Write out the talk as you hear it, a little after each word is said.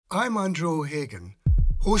I'm Andrew O'Hagan,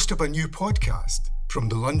 host of a new podcast from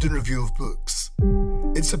the London Review of Books.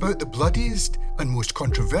 It's about the bloodiest and most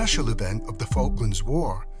controversial event of the Falklands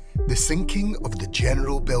War, the sinking of the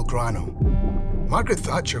General Belgrano. Margaret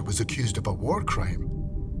Thatcher was accused of a war crime.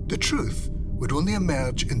 The truth would only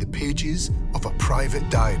emerge in the pages of a private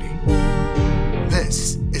diary.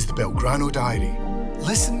 This is the Belgrano Diary.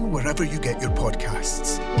 Listen wherever you get your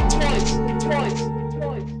podcasts. Twice.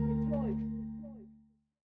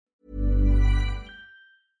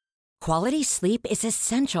 Quality sleep is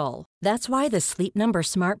essential. That's why the Sleep Number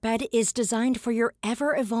Smart Bed is designed for your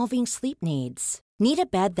ever-evolving sleep needs. Need a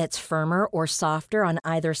bed that's firmer or softer on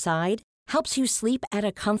either side? Helps you sleep at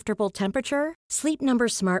a comfortable temperature? Sleep Number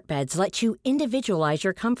Smart Beds let you individualize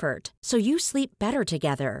your comfort, so you sleep better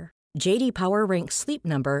together. J.D. Power ranks Sleep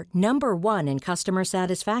Number number 1 in customer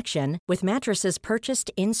satisfaction with mattresses purchased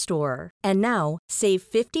in-store. And now, save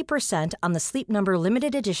 50% on the Sleep Number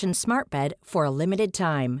Limited Edition Smart Bed for a limited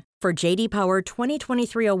time. For J.D. Power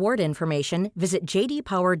 2023 award information, visit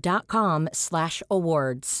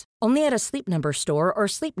jdpower.com/awards. Only at a Sleep Number store or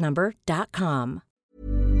sleepnumber.com.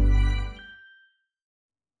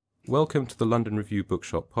 Welcome to the London Review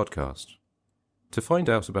Bookshop podcast. To find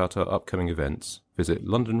out about our upcoming events, visit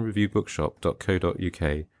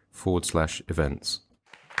londonreviewbookshop.co.uk/events.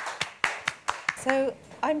 So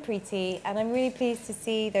I'm Preeti, and I'm really pleased to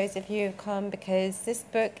see those of you who've come because this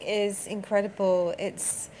book is incredible.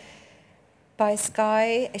 It's by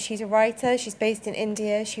Skye. She's a writer. She's based in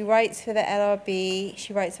India. She writes for the LRB.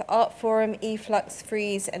 She writes for Artforum, eFlux,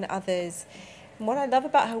 Frieze, and others. And what I love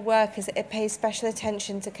about her work is that it pays special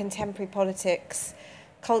attention to contemporary politics,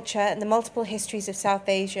 culture, and the multiple histories of South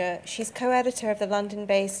Asia. She's co-editor of the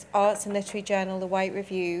London-based arts and literary journal, The White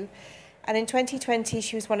Review. And in 2020,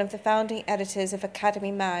 she was one of the founding editors of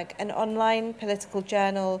Academy Mag, an online political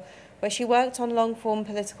journal where she worked on long-form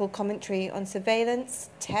political commentary on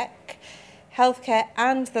surveillance, tech, healthcare,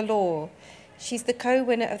 and the law. She's the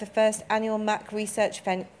co-winner of the first annual Mac Research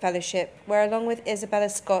Fellowship, where along with Isabella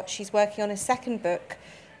Scott, she's working on a second book,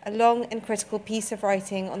 a long and critical piece of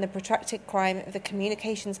writing on the protracted crime of the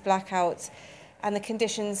communications blackout and the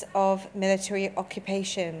conditions of military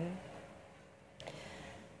occupation.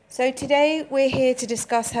 So today we're here to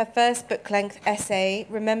discuss her first book-length essay,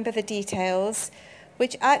 Remember the Details,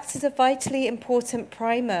 which acts as a vitally important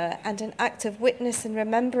primer and an act of witness and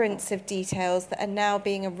remembrance of details that are now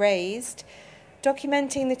being erased,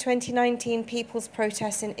 documenting the 2019 people's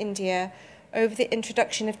protests in India over the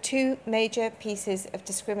introduction of two major pieces of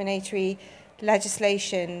discriminatory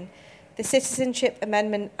legislation, the Citizenship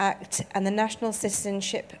Amendment Act and the National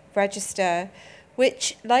Citizenship Register,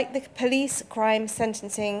 which, like the Police, Crime,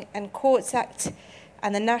 Sentencing and Courts Act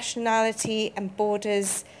and the Nationality and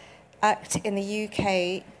Borders Act in the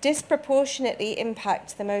UK, disproportionately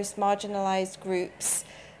impact the most marginalised groups,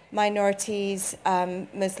 minorities,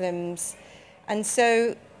 Muslims. And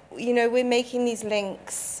so, we're making these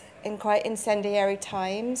links in quite incendiary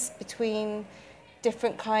times between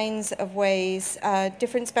different kinds of ways,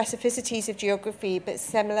 different specificities of geography, but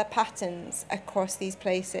similar patterns across these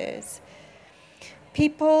places.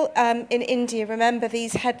 People in India remember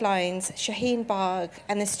these headlines, Shaheen Bagh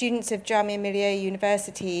and the students of Jamia Millia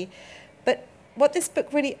University. But what this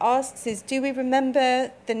book really asks is, do we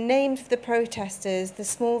remember the names of the protesters, the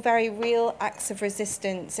small, very real acts of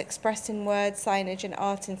resistance expressed in words, signage and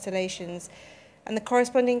art installations, and the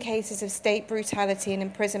corresponding cases of state brutality and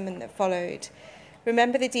imprisonment that followed?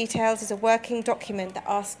 Remember the Details is a working document that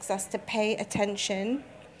asks us to pay attention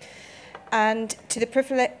and to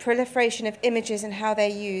the proliferation of images and how they're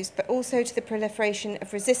used, but also to the proliferation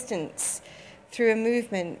of resistance through a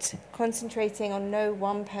movement concentrating on no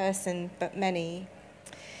one person, but many.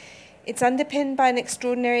 It's underpinned by an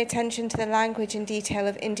extraordinary attention to the language and detail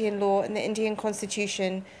of Indian law and the Indian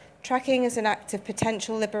Constitution, tracking as an act of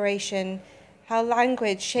potential liberation how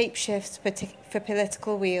language shapeshifts for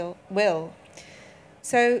political will.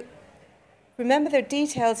 So, Remember the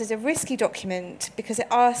Details is a risky document because it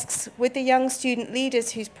asks, with the young student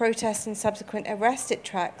leaders whose protests and subsequent arrest it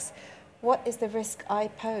tracks, what is the risk I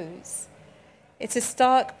pose? It's a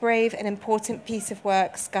stark, brave, and important piece of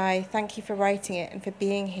work, Skye. Thank you for writing it and for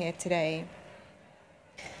being here today.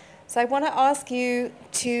 So I want to ask you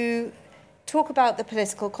to talk about the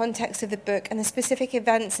political context of the book and the specific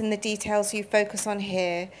events and the details you focus on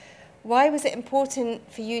here. Why was it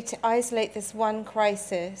important for you to isolate this one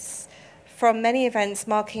crisis from many events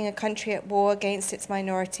marking a country at war against its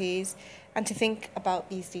minorities, and to think about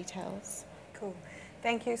these details? Cool.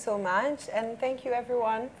 Thank you so much, and thank you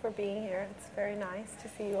everyone for being here. It's very nice to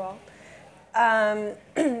see you all.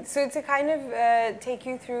 So to kind of take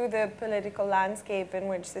you through the political landscape in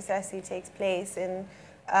which this essay takes place, in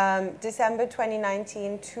December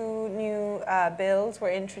 2019, two new bills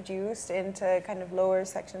were introduced into kind of lower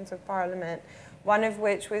sections of Parliament. One of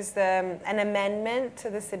which was an amendment to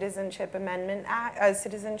the Citizenship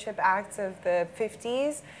Acts of the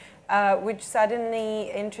 50s, which suddenly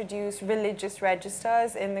introduced religious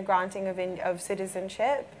registers in the granting of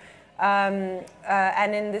citizenship. And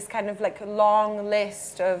in this kind of like long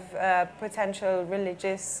list of potential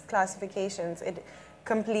religious classifications, it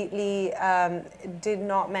completely did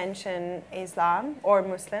not mention Islam or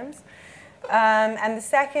Muslims. And the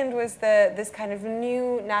second was this kind of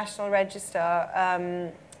new national register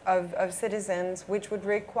of citizens, which would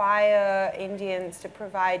require Indians to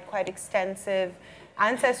provide quite extensive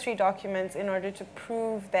ancestry documents in order to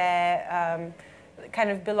prove their kind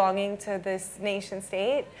of belonging to this nation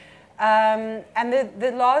state. And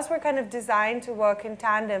the laws were kind of designed to work in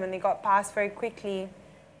tandem, and they got passed very quickly.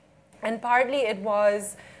 And partly it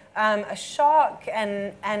was a shock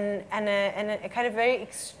and a kind of very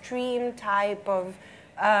extreme type of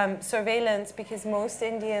surveillance, because most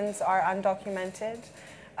Indians are undocumented.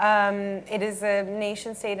 It is a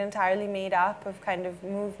nation state entirely made up of kind of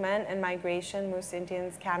movement and migration. Most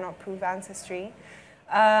Indians cannot prove ancestry.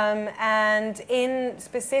 And in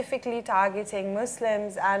specifically targeting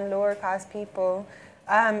Muslims and lower caste people,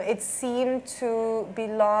 it seemed to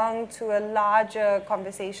belong to a larger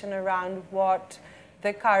conversation around what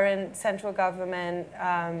the current central government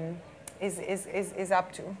is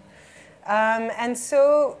up to. And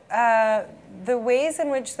so the ways in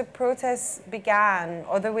which the protests began,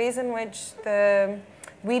 or the ways in which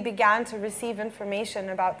we began to receive information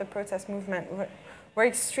about the protest movement were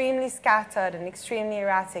extremely scattered and extremely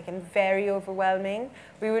erratic and very overwhelming.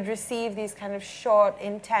 We would receive these kind of short,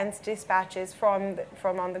 intense dispatches from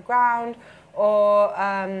on the ground, or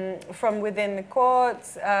from within the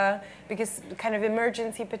courts, because kind of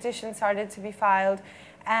emergency petitions started to be filed.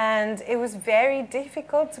 And it was very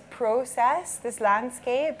difficult to process this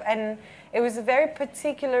landscape, and it was a very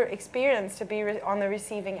particular experience to be on the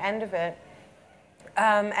receiving end of it.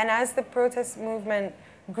 And as the protest movement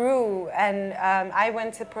grew, and I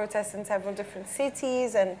went to protests in several different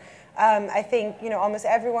cities, and I think almost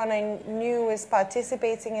everyone I knew was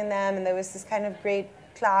participating in them, and there was this kind of great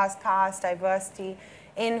class, caste diversity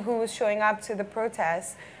in who was showing up to the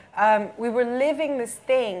protests. We were living this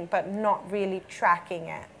thing, but not really tracking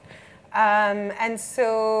it. And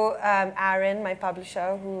so Aaron, my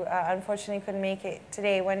publisher, who unfortunately couldn't make it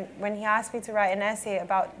today, when he asked me to write an essay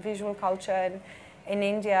about visual culture in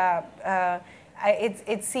India,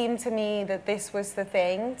 it seemed to me that this was the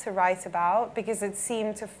thing to write about, because it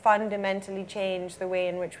seemed to fundamentally change the way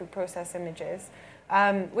in which we process images.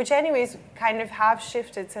 Which anyways kind of have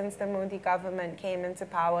shifted since the Modi government came into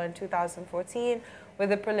power in 2014, with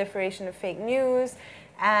the proliferation of fake news,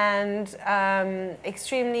 and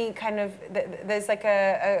extremely kind of, there's like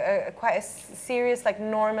a quite a serious like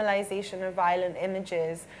normalization of violent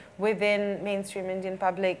images within mainstream Indian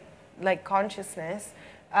public like consciousness,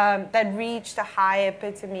 that reached a high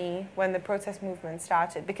epitome when the protest movement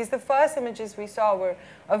started. Because the first images we saw were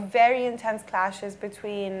of very intense clashes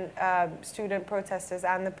between student protesters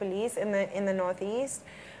and the police in the Northeast.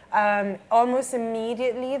 Almost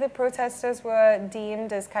immediately, the protesters were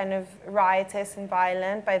deemed as kind of riotous and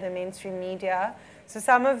violent by the mainstream media. So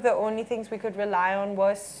some of the only things we could rely on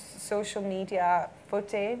was social media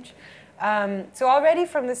footage. So already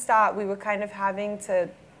from the start, we were kind of having to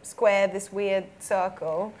square this weird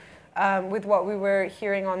circle with what we were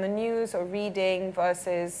hearing on the news or reading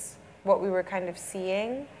versus what we were kind of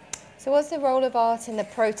seeing. So what's the role of art in the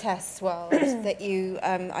protests world that you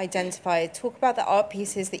identified? Talk about the art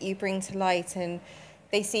pieces that you bring to light, and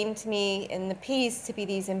they seem to me in the piece to be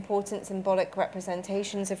these important symbolic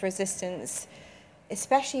representations of resistance,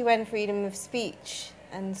 especially when freedom of speech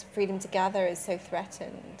and freedom to gather is so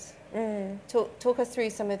threatened. Talk us through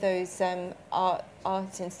some of those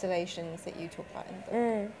art installations that you talk about in the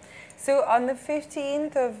book. So on the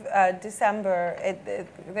 15th of December,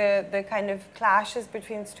 the kind of clashes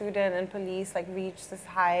between student and police like reached this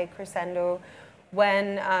high crescendo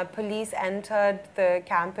when police entered the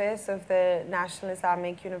campus of the National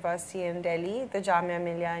Islamic University in Delhi, the Jamia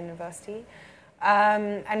Millia University.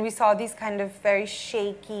 And we saw these kind of very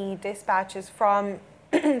shaky dispatches from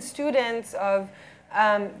students of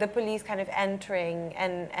the police kind of entering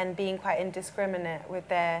and being quite indiscriminate with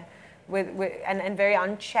their, and very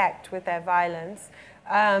unchecked with their violence.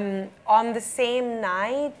 On the same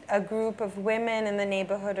night, a group of women in the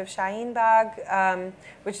neighborhood of Shaheen Bagh,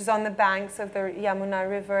 which is on the banks of the Yamuna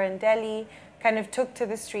River in Delhi, kind of took to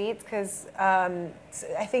the streets because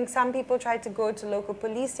I think some people tried to go to local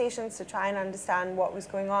police stations to try and understand what was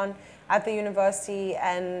going on at the university,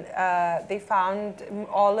 and they found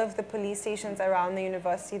all of the police stations around the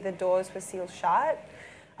university, the doors were sealed shut.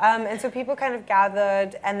 And so people kind of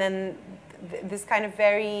gathered, and then this kind of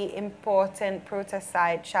very important protest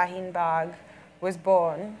site, Shaheen Bagh, was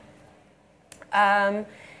born.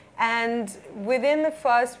 And within the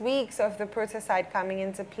first weeks of the protest site coming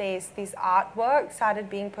into place, these artworks started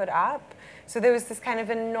being put up. So there was this kind of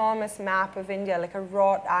enormous map of India, like a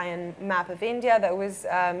wrought iron map of India that was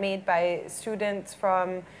made by students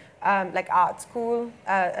from like art school,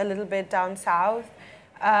 a little bit down south.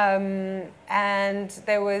 And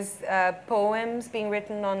there was poems being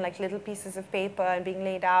written on like little pieces of paper and being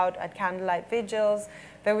laid out at candlelight vigils.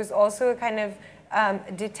 There was also a kind of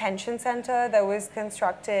detention center that was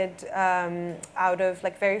constructed out of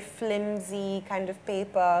like very flimsy kind of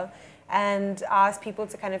paper and asked people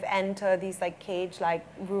to kind of enter these like cage-like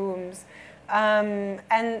rooms. And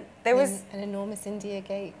there was an enormous India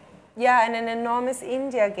Gate. Yeah, and an enormous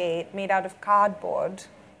India Gate made out of cardboard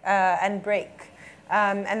and brick.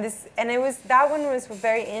 And that one was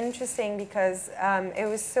very interesting because it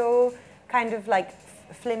was so kind of like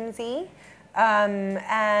flimsy.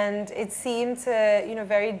 And it seemed to,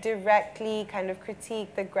 very directly kind of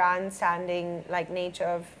critique the grandstanding like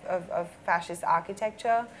nature of fascist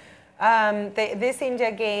architecture. This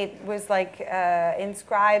India Gate was like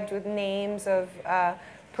inscribed with names of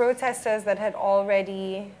protesters that had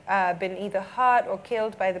already been either hurt or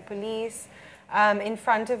killed by the police. In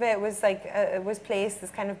front of it was was placed this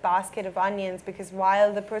kind of basket of onions because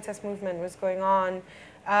while the protest movement was going on,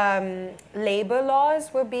 labor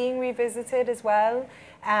laws were being revisited as well,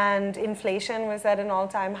 and inflation was at an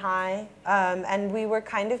all-time high, and we were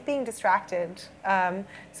kind of being distracted.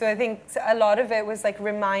 So I think a lot of it was like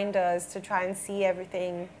reminders to try and see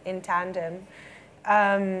everything in tandem.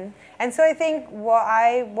 And so I think what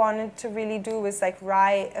I wanted to really do was like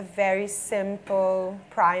write a very simple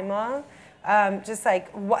primer. Just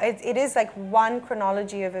like it is like one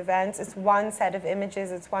chronology of events. It's one set of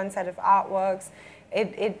images. It's one set of artworks.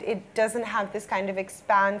 It doesn't have this kind of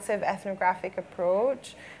expansive ethnographic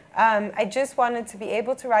approach. I just wanted to be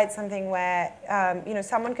able to write something where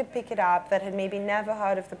someone could pick it up that had maybe never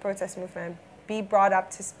heard of the protest movement, be brought up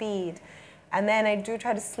to speed, and then I do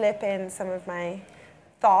try to slip in some of my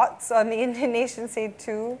thoughts on the Indian nation state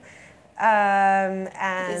too. And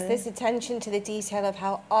there's this attention to the detail of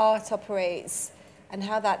how art operates and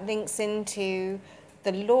how that links into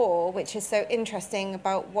the law, which is so interesting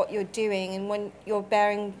about what you're doing. And when you're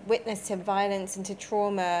bearing witness to violence and to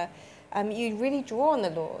trauma, you really draw on the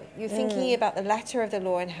law. You're thinking about the letter of the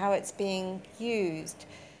law and how it's being used.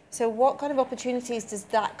 So what kind of opportunities does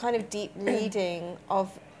that kind of deep reading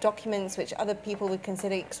of documents which other people would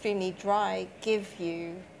consider extremely dry give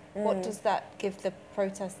you? What does that give the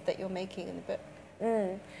protest that you're making in the book?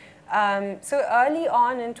 So early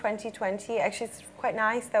on in 2020, actually it's quite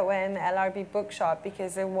nice that we're in the LRB bookshop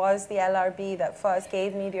because it was the LRB that first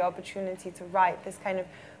gave me the opportunity to write this kind of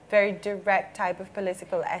very direct type of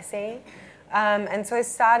political essay. And so I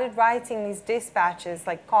started writing these dispatches,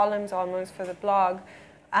 like columns almost for the blog,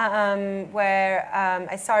 where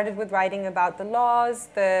I started with writing about the laws,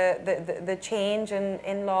 the change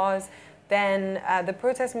in laws, then the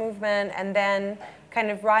protest movement, and then kind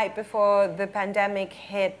of right before the pandemic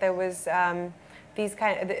hit, there was these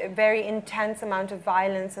very intense amount of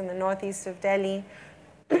violence in the northeast of Delhi,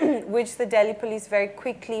 which the Delhi police very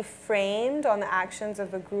quickly framed on the actions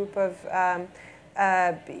of a group of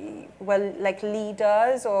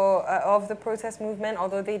leaders or of the protest movement,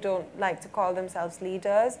 although they don't like to call themselves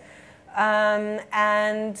leaders.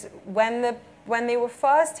 And when they were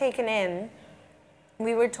first taken in,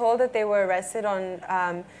 we were told that they were arrested on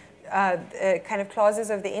kind of clauses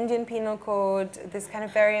of the Indian Penal Code, this kind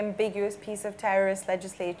of very ambiguous piece of terrorist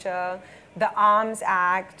legislature, the Arms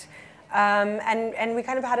Act, and we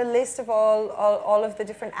kind of had a list of all of the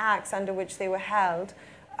different acts under which they were held.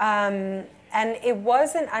 And it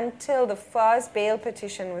wasn't until the first bail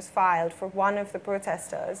petition was filed for one of the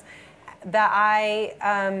protesters that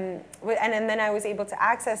and then I was able to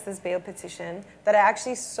access this bail petition, that I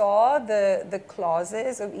actually saw the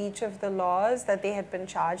clauses of each of the laws that they had been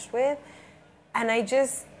charged with. And I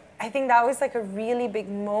think that was like a really big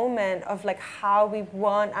moment of like how we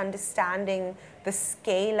weren't understanding the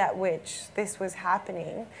scale at which this was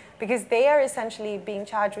happening, because they are essentially being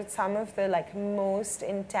charged with some of the like most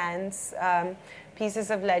intense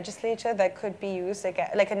pieces of legislature that could be used,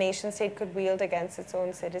 like a nation state could wield against its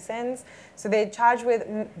own citizens. So they're charged with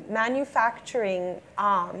manufacturing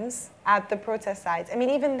arms at the protest sites. I mean,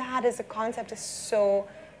 even that as a concept is so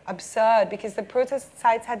absurd, because the protest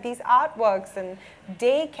sites had these artworks and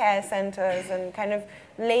daycare centers and kind of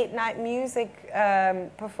late night music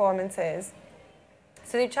performances.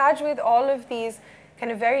 So they're charged with all of these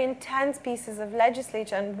kind of very intense pieces of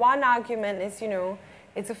legislature. And one argument is,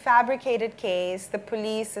 it's a fabricated case. The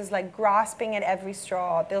police is like grasping at every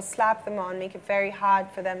straw. They'll slap them on, make it very hard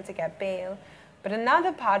for them to get bail. But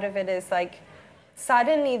another part of it is like,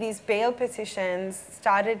 suddenly these bail petitions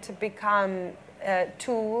started to become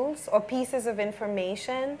tools or pieces of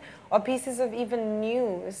information or pieces of even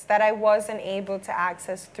news that I wasn't able to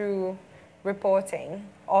access through reporting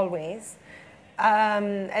always.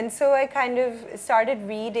 And so I kind of started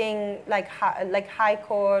reading like high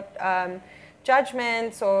court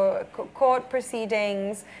judgments or court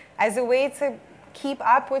proceedings as a way to keep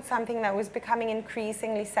up with something that was becoming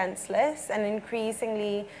increasingly senseless and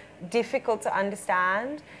increasingly difficult to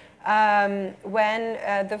understand. When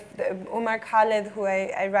the Umar Khalid, who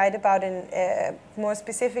I write about more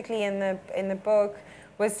specifically in the book,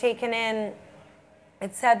 was taken in,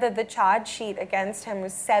 it said that the charge sheet against him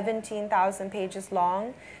was 17,000 pages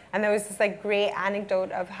long. And there was this like great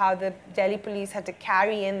anecdote of how the Delhi police had to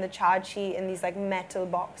carry in the charge sheet in these like metal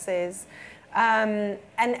boxes. And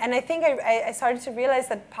I think I started to realize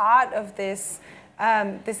that part of this,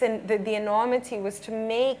 the enormity was to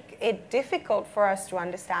make it difficult for us to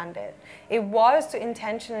understand it. It was to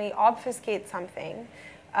intentionally obfuscate something.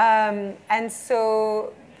 And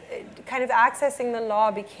so kind of accessing the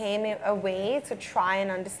law became a way to try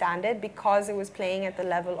and understand it because it was playing at the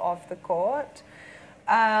level of the court.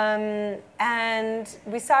 And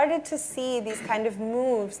we started to see these kind of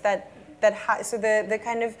moves so the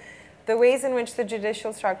kind of the ways in which the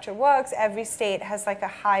judicial structure works. Every state has like a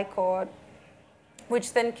high court,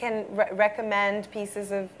 which then can recommend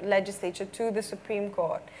pieces of legislature to the Supreme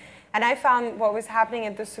Court. And I found what was happening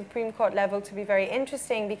at the Supreme Court level to be very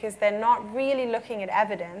interesting because they're not really looking at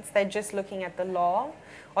evidence, they're just looking at the law,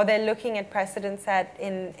 or they're looking at precedent set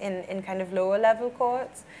in kind of lower level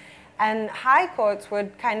courts. And high courts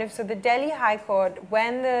would kind of, so the Delhi High Court,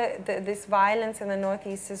 when this violence in the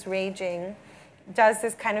Northeast is raging, does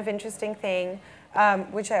this kind of interesting thing,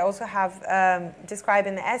 which I also have described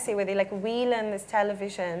in the essay, where they like wheel in this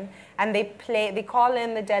television and they call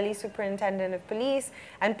in the Delhi Superintendent of Police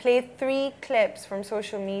and play 3 clips from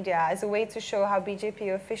social media as a way to show how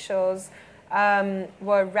BJP officials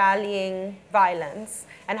were rallying violence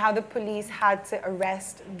and how the police had to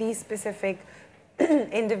arrest these specific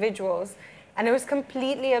individuals. And it was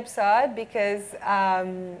completely absurd because a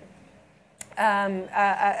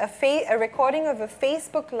recording of a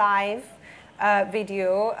Facebook Live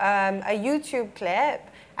video, a YouTube clip,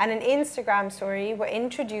 and an Instagram story were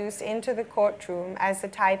introduced into the courtroom as a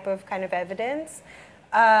type of kind of evidence.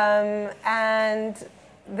 And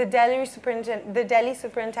the Delhi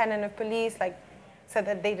Superintendent of Police said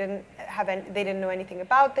that they didn't know anything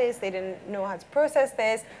about this, they didn't know how to process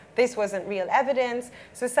this wasn't real evidence.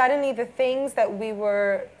 So suddenly the things that we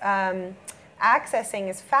were accessing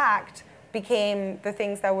as fact became the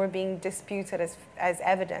things that were being disputed as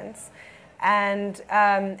evidence. And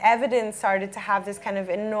evidence started to have this kind of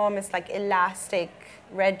enormous, like, elastic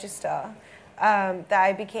register that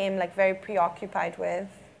I became like very preoccupied with.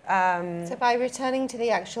 So by returning to the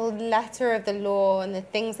actual letter of the law and the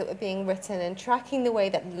things that were being written and tracking the way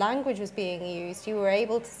that language was being used, you were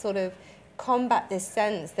able to sort of combat this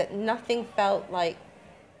sense that nothing felt like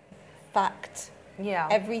fact. Yeah.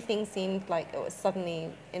 Everything seemed like it was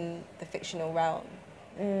suddenly in the fictional realm.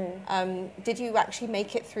 Did you actually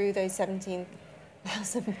make it through those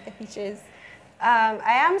 17,000 pages? I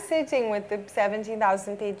am sitting with the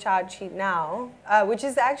 17,000 page charge sheet now, which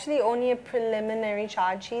is actually only a preliminary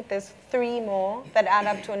charge sheet. There's 3 more that add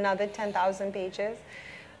up to another 10,000 pages.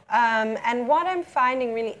 And what I'm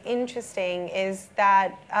finding really interesting is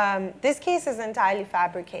that this case is entirely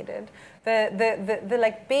fabricated. The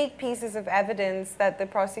like big pieces of evidence that the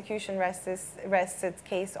prosecution rests its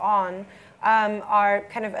case on are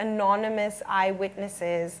kind of anonymous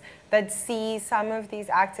eyewitnesses that see some of these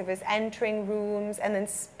activists entering rooms and then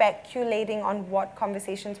speculating on what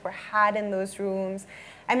conversations were had in those rooms.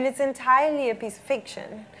 I mean, it's entirely a piece of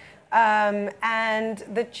fiction. And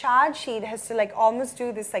the charge sheet has to like almost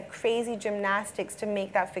do this like crazy gymnastics to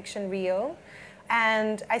make that fiction real.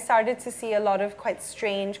 And I started to see a lot of quite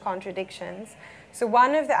strange contradictions. So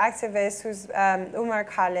one of the activists, who's Umar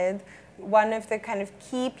Khalid, one of the kind of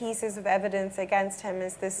key pieces of evidence against him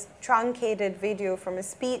is this truncated video from a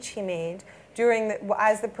speech he made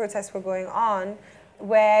as the protests were going on,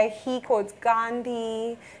 where he quotes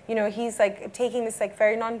Gandhi. He's like taking this like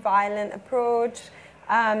very non-violent approach,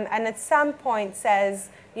 and at some point says,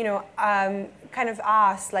 kind of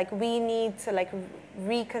asks, like, we need to like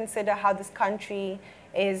reconsider how this country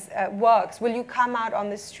works. Will you come out on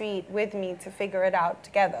the street with me to figure it out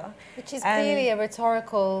together? Which is clearly a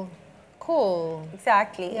rhetorical call.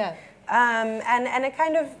 Exactly. Yeah. And a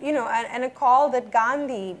kind of, and a call that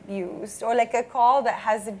Gandhi used, or like a call that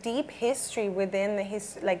has a deep history within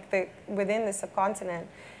within the subcontinent.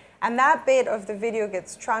 And that bit of the video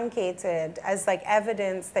gets truncated as like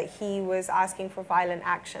evidence that he was asking for violent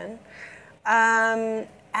action.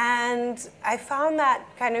 And I found that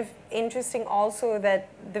kind of interesting also, that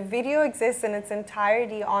the video exists in its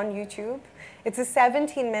entirety on YouTube. It's a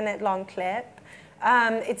 17-minute long clip.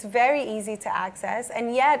 It's very easy to access,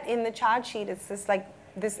 and yet in the charge sheet, it's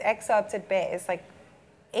this excerpted bit is like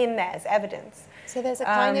in there as evidence. So there's a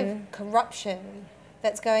kind of corruption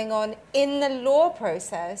that's going on in the law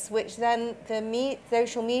process, which then the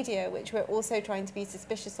social media, which we're also trying to be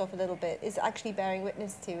suspicious of a little bit, is actually bearing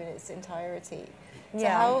witness to in its entirety. So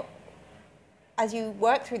how, as you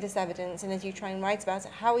work through this evidence and as you try and write about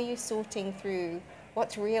it, how are you sorting through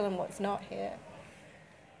what's real and what's not here?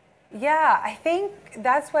 Yeah, I think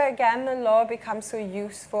that's where, again, the law becomes so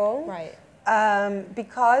useful. Right.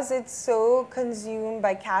 Because it's so consumed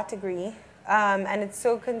by category, and it's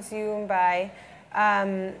so consumed by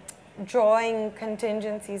drawing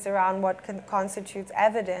contingencies around what constitutes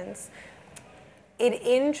evidence. It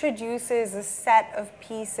introduces a set of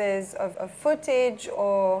pieces of footage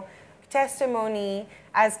or testimony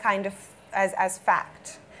as kind of as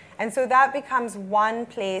fact. And so that becomes one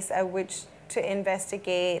place at which to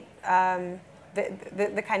investigate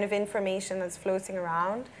the kind of information that's floating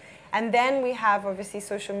around. And then we have obviously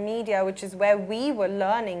social media, which is where we were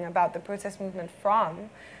learning about the protest movement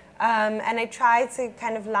from. And I try to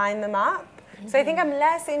kind of line them up. Mm-hmm. So I think I'm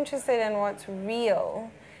less interested in what's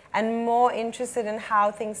real and more interested in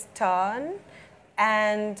how things turn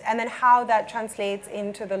and then how that translates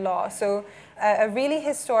into the law. So a really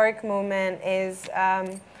historic moment is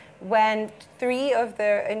when 3 of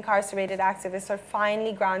the incarcerated activists are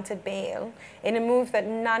finally granted bail in a move that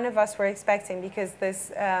none of us were expecting, because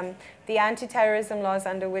the anti-terrorism laws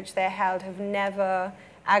under which they're held have never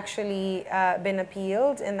actually been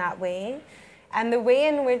appealed in that way. And the way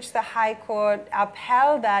in which the High Court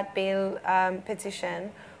upheld that bail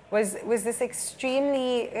petition was this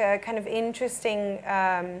extremely kind of interesting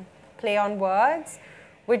play on words,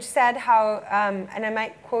 which said how, and I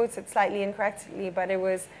might quote it slightly incorrectly, but it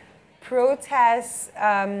was, protests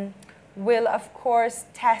will of course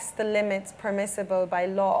test the limits permissible by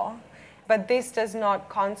law, but this does not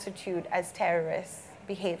constitute as terrorist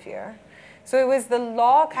behavior. So it was the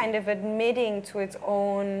law kind of admitting to its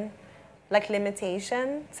own like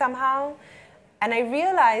limitation somehow. And I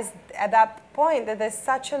realized at that point that there's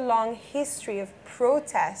such a long history of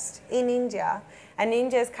protest in India, and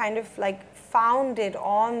India is kind of like founded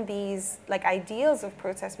on these like ideals of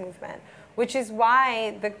protest movement, which is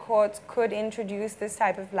why the courts could introduce this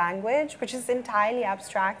type of language, which is entirely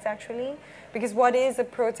abstract actually, because what is a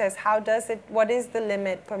protest? What is the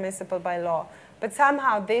limit permissible by law? But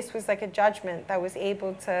somehow this was like a judgment that was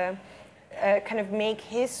able to kind of make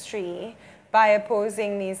history by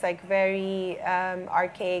opposing these like very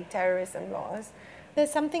archaic terrorism laws. There's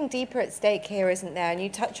something deeper at stake here, isn't there? And you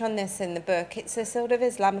touch on this in the book. It's a sort of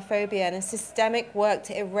Islamophobia and a systemic work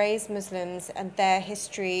to erase Muslims and their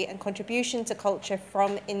history and contribution to culture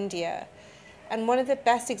from India. And one of the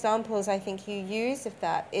best examples I think you use of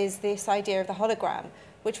that is this idea of the hologram,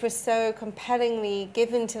 which was so compellingly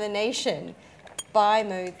given to the nation by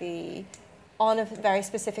Modi on a very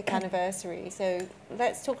specific anniversary. So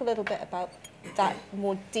let's talk a little bit about that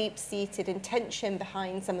more deep-seated intention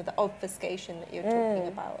behind some of the obfuscation that you're talking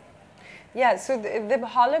about. Yeah, so the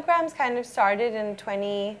holograms kind of started in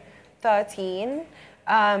 2013,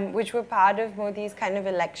 which were part of Modi's kind of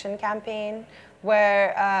election campaign,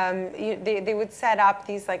 where they would set up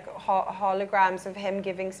these like holograms of him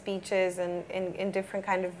giving speeches and in different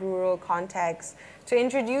kind of rural contexts to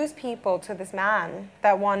introduce people to this man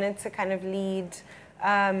that wanted to kind of lead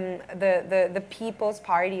the People's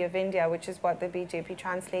Party of India, which is what the BJP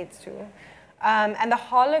translates to. And the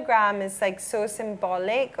hologram is like so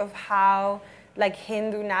symbolic of how like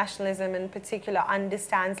Hindu nationalism in particular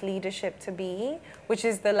understands leadership to be, which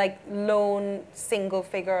is the like lone single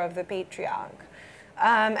figure of the patriarch.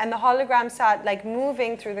 And the holograms start like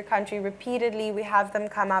moving through the country repeatedly. We have them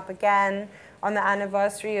come up again on the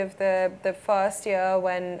anniversary of the first year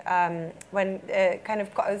when kind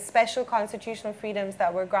of special constitutional freedoms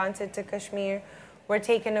that were granted to Kashmir were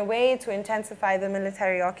taken away to intensify the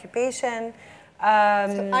military occupation.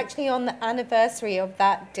 So actually on the anniversary of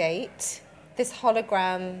that date, this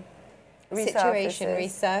hologram situation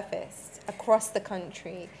resurfaced across the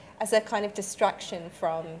country as a kind of distraction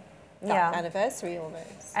from that anniversary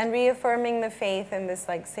almost. And reaffirming the faith in this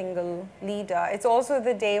like single leader. It's also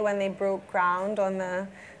the day when they broke ground on the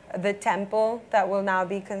temple that will now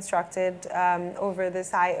be constructed over the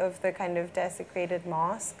site of the kind of desecrated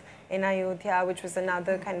mosque in Ayodhya, which was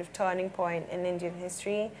another kind of turning point in Indian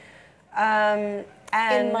history. And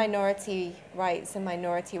in minority rights and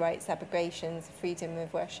minority rights abrogations, freedom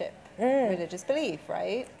of worship, religious belief,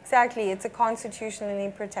 right? Exactly. It's a constitutionally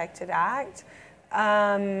protected act. So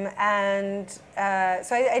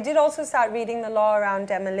I did also start reading the law around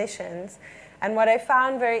demolitions. And what I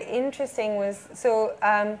found very interesting was,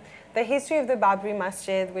 the history of the Babri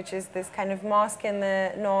Masjid, which is this kind of mosque in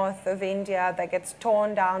the north of India that gets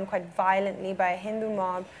torn down quite violently by a Hindu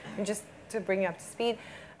mob, and just to bring you up to speed,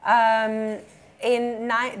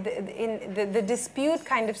 the dispute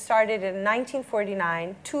kind of started in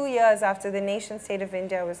 1949, 2 years after the nation state of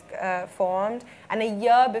India was formed, and a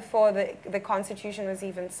year before the constitution was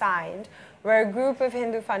even signed, where a group of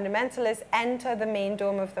Hindu fundamentalists enter the main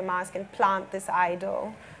dome of the mosque and plant this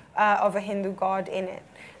idol of a Hindu god in it.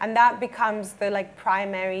 And that becomes the like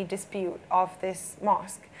primary dispute of this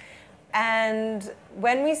mosque. And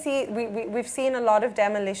when we see, we've seen a lot of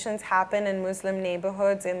demolitions happen in Muslim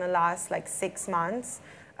neighborhoods in the last like 6 months,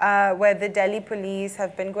 where the Delhi police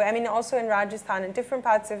have been going, I mean also in Rajasthan and different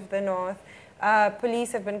parts of the north,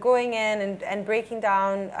 police have been going in and breaking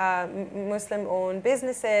down Muslim-owned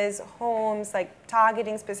businesses, homes, like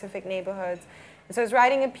targeting specific neighborhoods. And so I was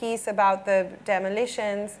writing a piece about the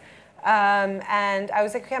demolitions, and I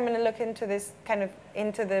was like, okay, I'm going to look into this kind of,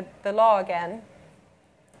 into the law again.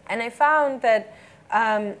 And I found that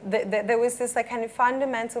there was this like kind of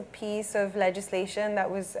fundamental piece of legislation that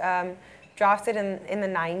was drafted in the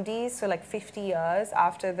 90s, so like 50 years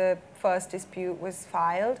after the first dispute was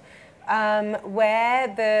filed, where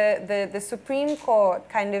the Supreme Court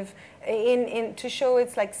kind of, to show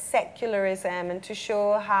its like secularism and to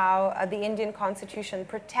show how the Indian Constitution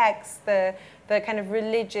protects the kind of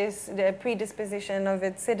religious predisposition of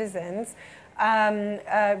its citizens,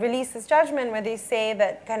 release this judgment where they say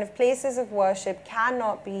that kind of places of worship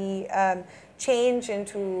cannot be changed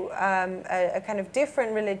into a kind of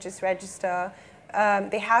different religious register.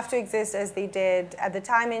 They have to exist as they did at the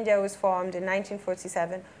time India was formed in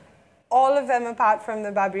 1947. All of them apart from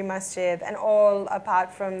the Babri Masjid and all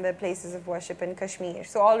apart from the places of worship in Kashmir.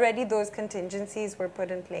 So already those contingencies were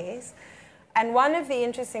put in place. And one of the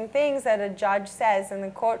interesting things that a judge says in the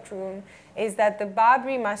courtroom is that the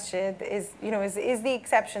Babri Masjid is the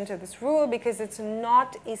exception to this rule because it's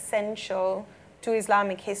not essential to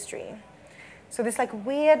Islamic history. So this like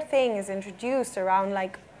weird thing is introduced around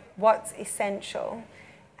like what's essential.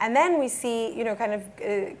 And then we see, kind of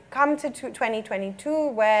come to 2022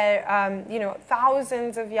 where,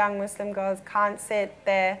 thousands of young Muslim girls can't sit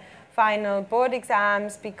their final board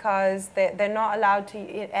exams because they're not allowed to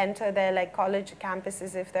enter their like college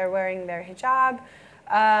campuses if they're wearing their hijab.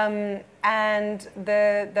 And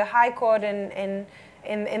the High Court in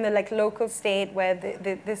the like local state where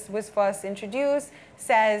this was first introduced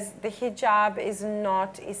says the hijab is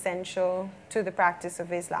not essential to the practice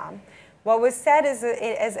of Islam. What was said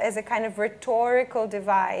as a kind of rhetorical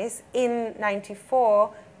device in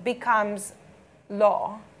 94 becomes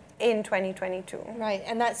law in 2022. Right,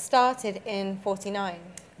 and that started in 49.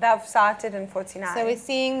 That started in 49. So we're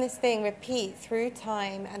seeing this thing repeat through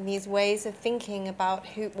time and these ways of thinking about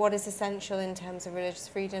what is essential in terms of religious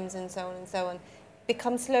freedoms and so on,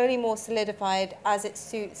 become slowly more solidified as it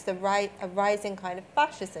suits a rising kind of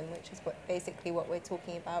fascism, which is basically what we're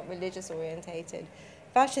talking about, religious-orientated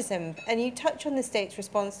fascism. And you touch on the state's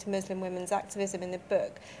response to Muslim women's activism in the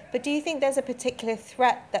book, but do you think there's a particular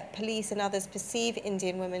threat that police and others perceive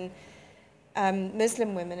Indian women,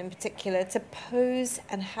 Muslim women in particular, to pose,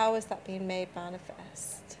 and how is that being made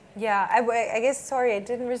manifest? Yeah, I guess, sorry, I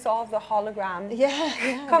didn't resolve the hologram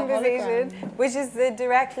conversation, hologram. Which is the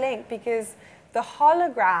direct link, because the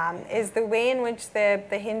hologram is the way in which the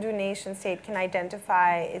Hindu nation state can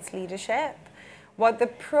identify its leadership. What the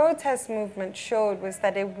protest movement showed was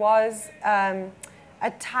that it was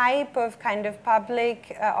a type of kind of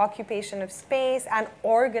public occupation of space and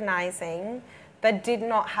organizing that did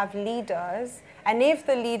not have leaders. And if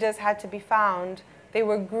the leaders had to be found, They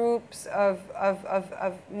were groups of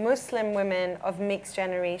Muslim women of mixed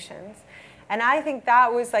generations. And I think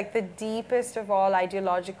that was like the deepest of all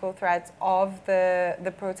ideological threats of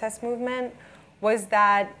the protest movement, was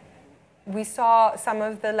that we saw some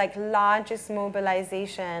of the like largest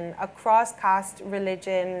mobilization across caste,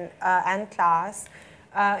 religion, and class,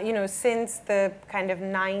 since the kind of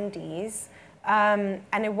 90s.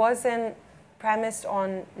 And it wasn't premised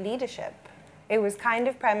on leadership. It was kind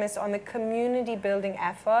of premised on the community building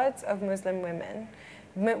efforts of Muslim women.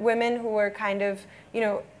 Women who were kind of,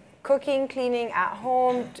 cooking, cleaning at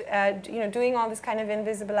home, doing all this kind of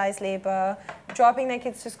invisibilized labor, dropping their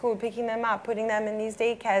kids to school, picking them up, putting them in these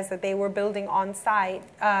daycares that they were building on site,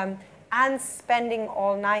 and spending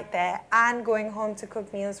all night there, and going home to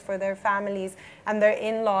cook meals for their families and their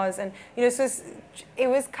in-laws. And, so it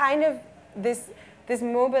was kind of this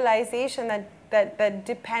mobilization that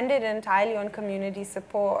depended entirely on community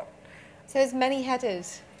support. So it's many-headed.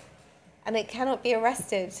 And it cannot be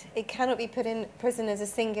arrested. It cannot be put in prison as a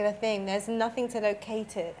singular thing. There's nothing to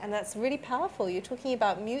locate it. And that's really powerful. You're talking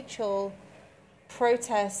about mutual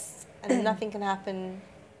protests and nothing can happen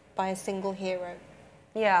by a single hero.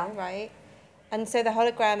 Yeah. Right? And so the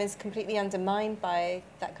hologram is completely undermined by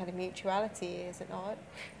that kind of mutuality, is it not?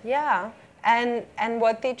 Yeah. And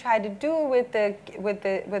what they tried to do with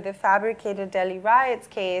the fabricated Delhi riots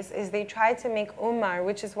case is they tried to make Umar,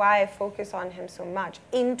 which is why I focus on him so much,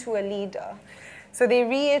 into a leader. So they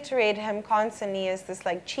reiterate him constantly as this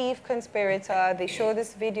like chief conspirator. They show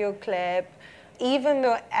this video clip, even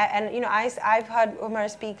though, and I've heard Umar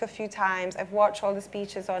speak a few times. I've watched all the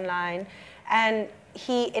speeches online, and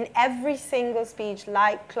he, in every single speech,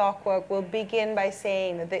 like clockwork, will begin by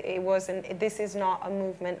saying that this is not a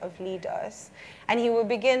movement of leaders. And he will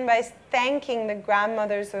begin by thanking the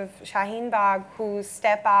grandmothers of Shaheen Bagh who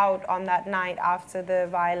step out on that night after the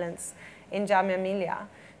violence in Jamia Millia.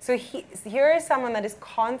 So here is someone that is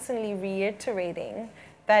constantly reiterating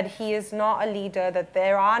that he is not a leader, that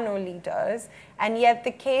there are no leaders, and yet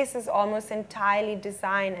the case is almost entirely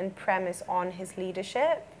designed and premised on his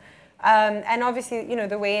leadership. And obviously,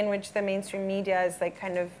 the way in which the mainstream media is like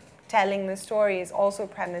kind of telling the story is also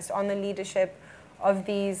premised on the leadership of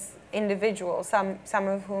these individuals, some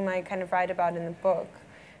of whom I kind of write about in the book.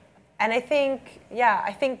 And I think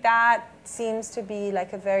that seems to be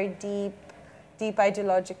like a very deep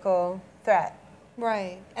ideological threat.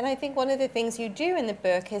 Right. And I think one of the things you do in the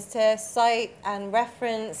book is to cite and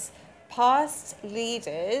reference past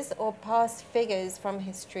leaders or past figures from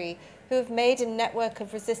history who have made a network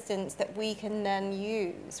of resistance that we can then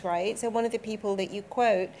use, right? So one of the people that you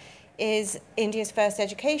quote is India's first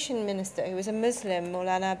education minister, who was a Muslim,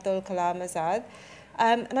 Maulana Abdul Kalam Azad.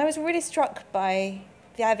 And I was really struck by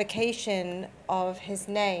the avocation of his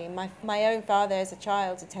name. My own father, as a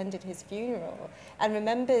child, attended his funeral and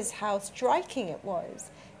remembers how striking it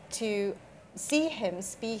was to see him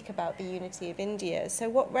speak about the unity of India. So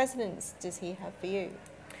what resonance does he have for you?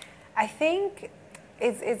 I think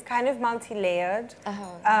it's kind of multi-layered.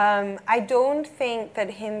 Uh-huh. I don't think that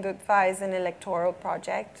Hindutva is an electoral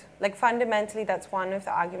project. Like fundamentally, that's one of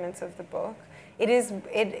the arguments of the book.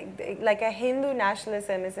 Like a Hindu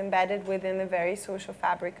nationalism is embedded within the very social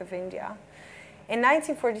fabric of India. In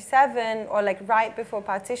 1947, or like right before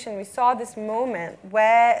partition, we saw this moment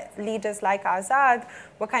where leaders like Azad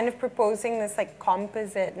were kind of proposing this like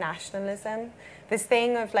composite nationalism, this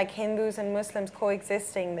thing of like Hindus and Muslims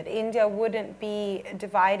coexisting, that India wouldn't be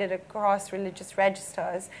divided across religious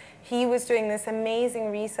registers. He was doing this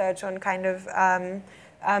amazing research on kind of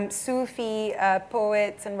Sufi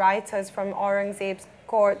poets and writers from Aurangzeb's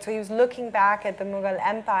court. So he was looking back at the Mughal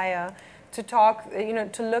Empire to talk,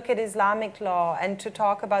 to look at Islamic law and to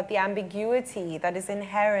talk about the ambiguity that is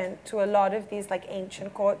inherent to a lot of these like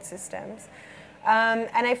ancient court systems.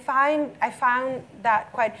 And I found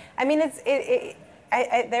that quite, I mean,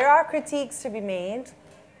 there are critiques to be made,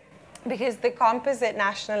 because the composite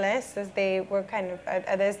nationalists, as they were kind of,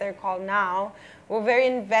 as they're called now, were very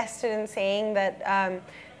invested in saying that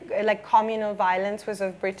like communal violence was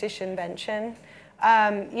of British invention.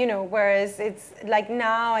 Whereas it's like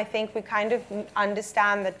now I think we kind of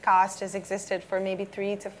understand that caste has existed for maybe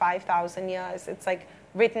 3,000 to 5,000 years. It's like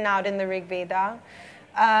written out in the Rig Veda.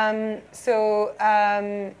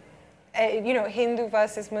 Hindu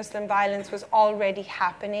versus Muslim violence was already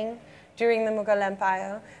happening during the Mughal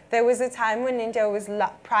Empire. There was a time when India was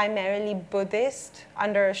primarily Buddhist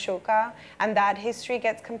under Ashoka, and that history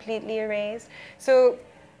gets completely erased. So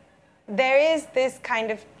there is this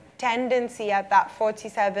kind of tendency at that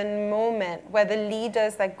 47 moment where the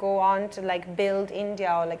leaders that go on to like build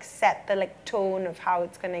India or like set the like tone of how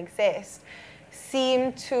it's going to exist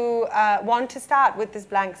seem to want to start with this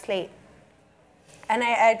blank slate. And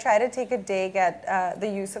I try to take a dig at the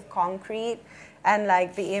use of concrete and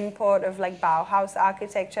like the import of like Bauhaus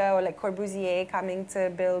architecture, or like Corbusier coming to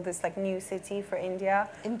build this like new city for India.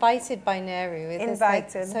 Invited by Nehru, with Invited.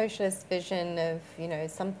 this like socialist vision of, you know,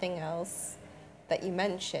 something else that you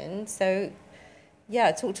mentioned. So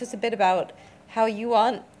yeah, talk to us a bit about how you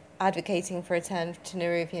aren't advocating for a turn to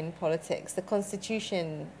Nehruvian politics. The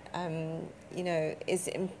Constitution, you know, is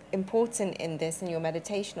important in this, and your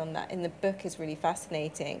meditation on that in the book is really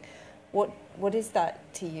fascinating. What is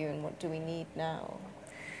that to you, and what do we need now?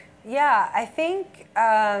 Yeah, I think,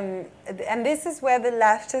 and this is where the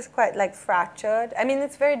left is quite like fractured. I mean,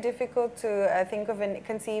 it's very difficult to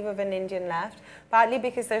conceive of an Indian left, partly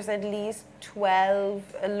because there's at least 12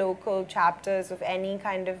 local chapters of any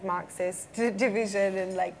kind of Marxist division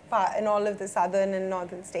in all of the southern and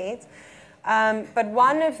northern states. But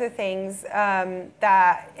one of the things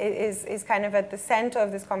that is kind of at the center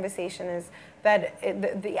of this conversation is that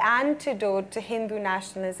the antidote to Hindu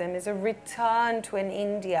nationalism is a return to an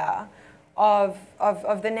India of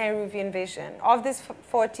the Nehruvian vision, of this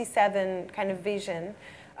 47 kind of vision,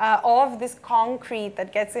 of this concrete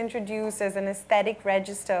that gets introduced as an aesthetic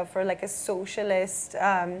register for like a socialist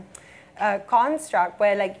construct,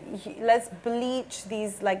 where like let's bleach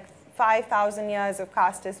these like 5,000 years of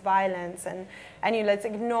casteist violence, and let's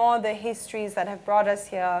ignore the histories that have brought us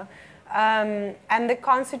here. And the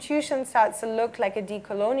Constitution starts to look like a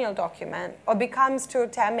decolonial document, or becomes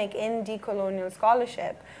totemic in decolonial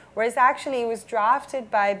scholarship, whereas actually it was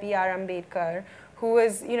drafted by B.R. Ambedkar, who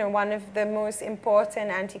was, you know, one of the most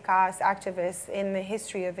important anti-caste activists in the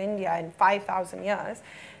history of India in 5,000 years.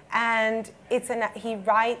 And he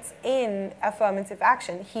writes in affirmative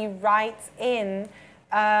action. He writes in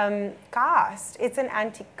caste. It's an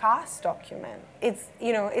anti-caste document. It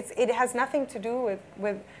has nothing to do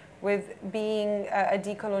with being a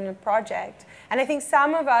decolonial project. And I think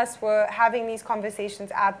some of us were having these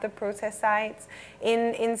conversations at the protest sites.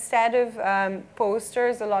 Instead of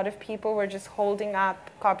posters, a lot of people were just holding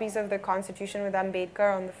up copies of the Constitution with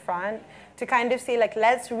Ambedkar on the front to kind of say, like,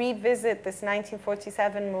 let's revisit this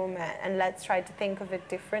 1947 moment and let's try to think of it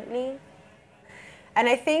differently. And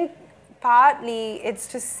I think partly it's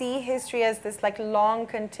to see history as this like long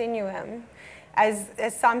continuum, as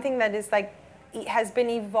something that is like, it has been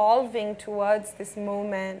evolving towards this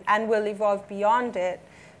moment and will evolve beyond it,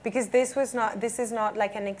 because this is not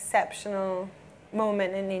like an exceptional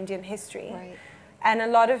moment in Indian history. Right. And a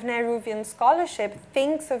lot of Nehruvian scholarship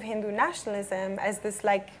thinks of Hindu nationalism as this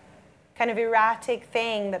like kind of erratic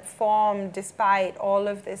thing that formed despite all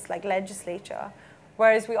of this like legislature.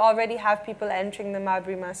 Whereas we already have people entering the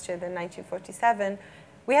Babri Masjid in 1947.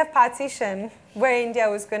 We have partition, where India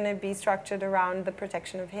was going to be structured around the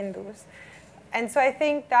protection of Hindus. And so I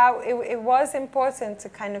think that it was important to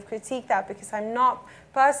kind of critique that, because I'm not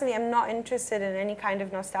interested in any kind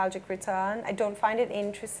of nostalgic return. I don't find it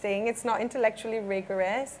interesting. It's not intellectually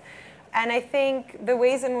rigorous. And I think the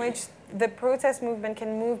ways in which the protest movement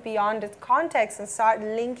can move beyond its context and start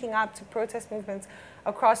linking up to protest movements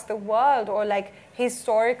across the world, or like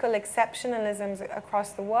historical exceptionalisms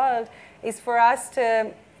across the world, is for us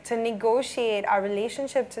to negotiate our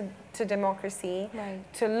relationship to democracy, right,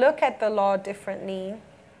 to look at the law differently,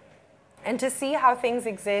 and to see how things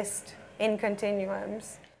exist in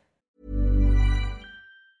continuums.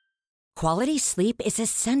 Quality sleep is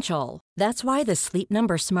essential. That's why the Sleep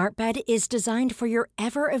Number Smart Bed is designed for your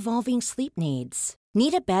ever-evolving sleep needs.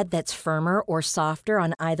 Need a bed that's firmer or softer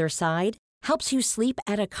on either side? Helps you sleep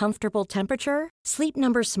at a comfortable temperature? Sleep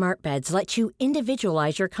Number Smart Beds let you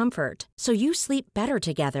individualize your comfort, so you sleep better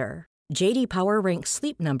together. J.D. Power ranks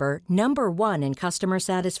Sleep Number #1 in customer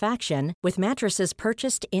satisfaction with mattresses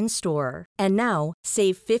purchased in-store. And now,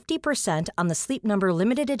 save 50% on the Sleep Number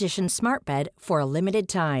Limited Edition Smart Bed for a limited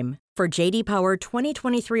time. For J.D. Power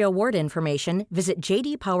 2023 award information, visit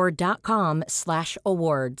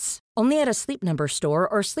jdpower.com/awards. Only at a Sleep Number store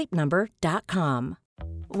or sleepnumber.com.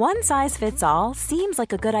 One size fits all seems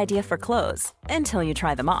like a good idea for clothes until you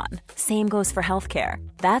try them on. Same goes for healthcare.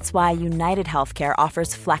 That's why United Healthcare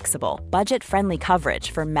offers flexible, budget-friendly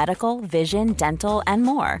coverage for medical, vision, dental, and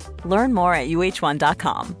more. Learn more at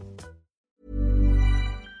uh1.com.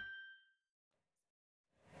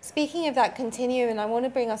 Speaking of that continuum, and I want to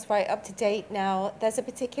bring us right up to date now, there's a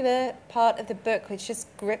particular part of the book which just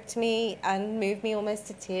gripped me and moved me almost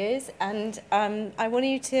to tears, and I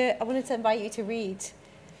wanted to invite you to read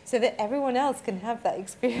so that everyone else can have that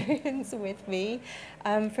experience with me,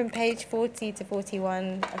 from page 40 to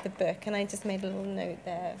 41 of the book. And I just made a little note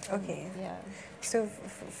there. Okay. Yeah. So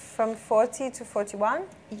from 40 to 41?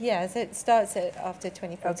 Yeah, so it starts after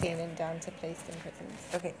 2014 and down to placed in prisons.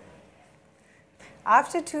 Okay.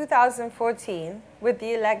 After 2014, with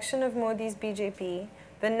the election of Modi's BJP,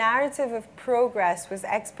 the narrative of progress was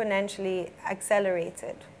exponentially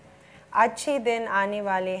accelerated. Achhe din aane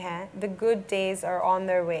wale hain, the good days are on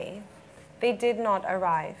their way. They did not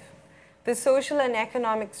arrive. The social and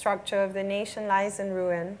economic structure of the nation lies in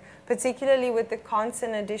ruin, particularly with the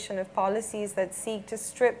constant addition of policies that seek to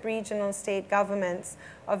strip regional state governments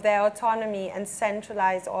of their autonomy and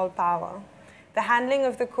centralize all power. The handling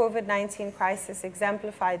of the COVID-19 crisis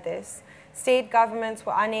exemplified this. State governments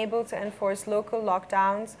were unable to enforce local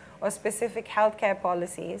lockdowns or specific healthcare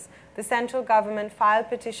policies. The central government filed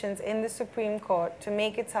petitions in the Supreme Court to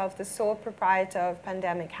make itself the sole proprietor of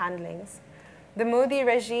pandemic handlings. The Modi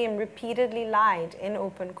regime repeatedly lied in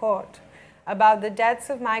open court about the deaths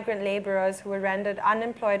of migrant laborers who were rendered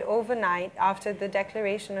unemployed overnight after the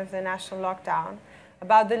declaration of the national lockdown,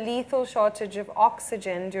 about the lethal shortage of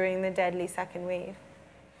oxygen during the deadly second wave.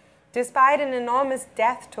 Despite an enormous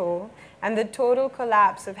death toll and the total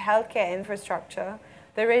collapse of healthcare infrastructure,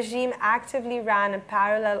 the regime actively ran a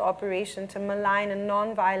parallel operation to malign a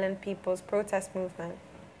non-violent people's protest movement.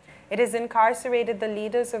 It has incarcerated the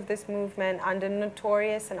leaders of this movement under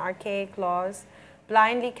notorious and archaic laws,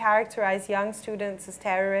 blindly characterized young students as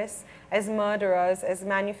terrorists, as murderers, as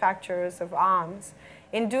manufacturers of arms.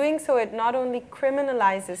 In doing so, it not only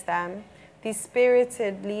criminalizes them, these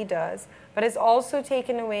spirited leaders, but has also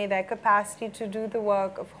taken away their capacity to do the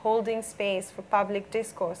work of holding space for public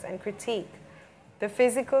discourse and critique. The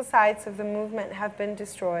physical sites of the movement have been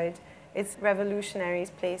destroyed, its revolutionaries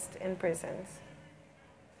placed in prisons.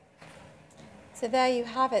 So there you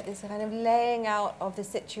have it, this kind of laying out of the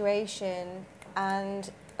situation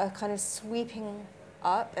and a kind of sweeping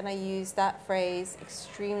up, and I use that phrase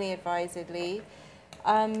extremely advisedly,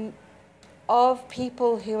 of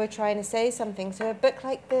people who are trying to say something. So a book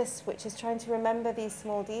like this, which is trying to remember these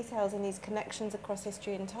small details and these connections across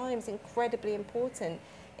history and time, is incredibly important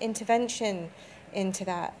intervention into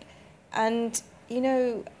that. And, you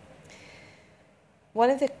know, one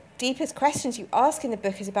of the deepest questions you ask in the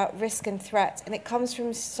book is about risk and threat, and it comes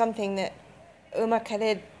from something that Omar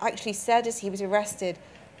Khalid actually said as he was arrested.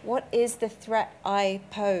 What is the threat I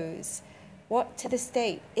pose? What to the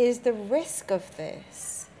state is the risk of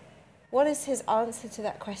this? What is his answer to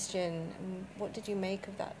that question? And what did you make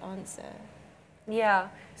of that answer? Yeah,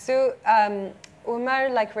 so Omar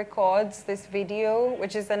records this video,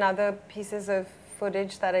 which is another pieces of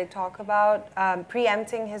footage that I talk about,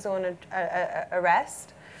 preempting his own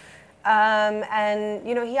arrest. And,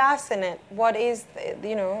 you know, he asks in it, what is,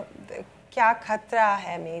 kya khatra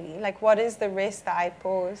hai meri? Like, what is the risk that I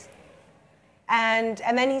pose? And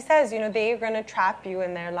then he says, you know, they're going to trap you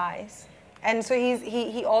in their lies. And so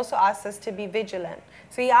he also asks us to be vigilant.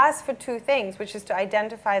 So he asks for two things, which is to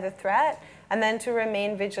identify the threat and then to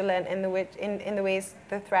remain vigilant in the ways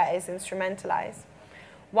the threat is instrumentalized.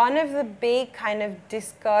 One of the big kind of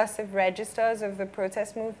discursive registers of the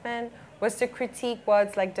protest movement was to critique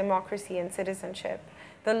words like democracy and citizenship.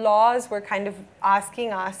 The laws were kind of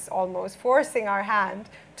asking us, almost forcing our hand,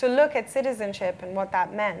 to look at citizenship and what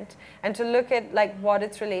that meant, and to look at what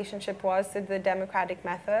its relationship was to the democratic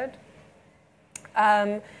method.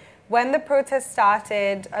 When the protest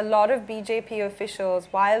started, a lot of BJP officials,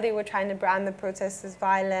 while they were trying to brand the protests as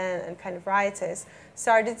violent and kind of riotous,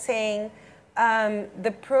 started saying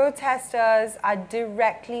the protesters are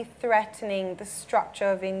directly threatening the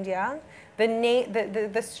structure of India.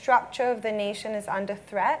 The structure of the nation is under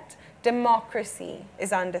threat. Democracy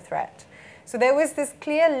is under threat. So there was this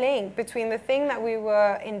clear link between the thing that we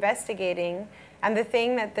were investigating and the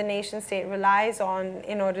thing that the nation state relies on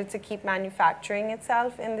in order to keep manufacturing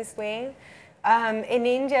itself in this way. In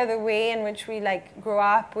India, the way in which we grow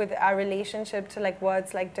up with our relationship to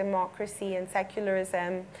words like democracy and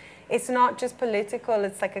secularism, it's not just political,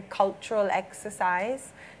 it's like a cultural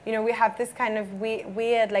exercise. You know, we have this kind of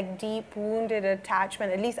weird, deep, wounded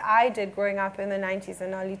attachment, at least I did growing up in the 90s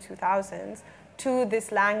and early 2000s, to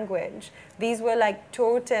this language. These were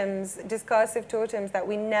totems, discursive totems that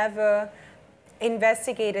we never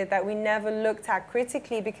investigated, that we never looked at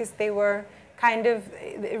critically because they were kind of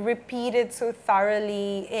repeated so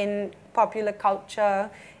thoroughly in popular culture,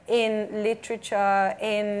 in literature,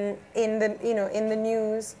 in the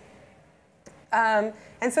news.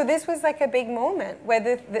 And so this was a big moment where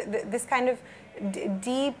this kind of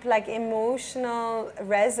deep emotional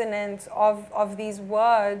resonance of these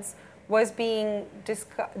words was being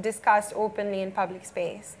discussed openly in public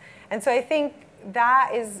space. And so I think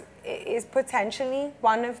that is potentially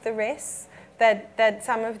one of the risks that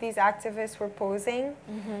some of these activists were posing,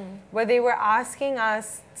 where they were asking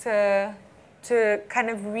us to kind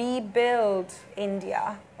of rebuild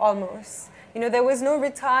India almost. There was no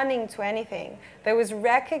returning to anything. There was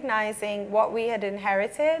recognizing what we had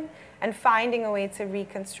inherited and finding a way to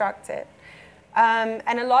reconstruct it.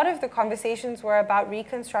 And a lot of the conversations were about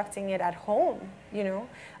reconstructing it at home,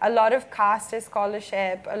 A lot of caste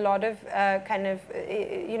scholarship, a lot of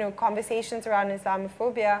conversations around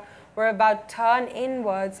Islamophobia were about turn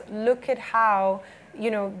inwards, look at how,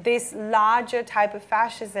 this larger type of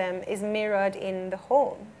fascism is mirrored in the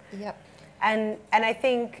home. Yep. And I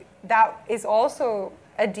think that is also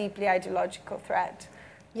a deeply ideological threat.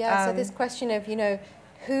 Yeah, so this question of,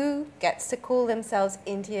 who gets to call themselves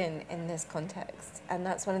Indian in this context? And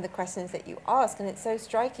that's one of the questions that you ask, and it's so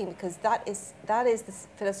striking because that is the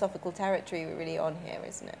philosophical territory we're really on here,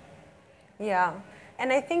 isn't it? Yeah,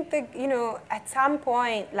 and I think that, at some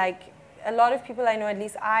point, like a lot of people I know, at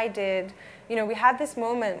least I did, we had this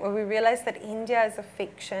moment where we realized that India is a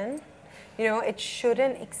fiction. It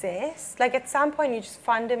shouldn't exist. Like at some point you just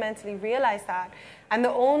fundamentally realize that. And the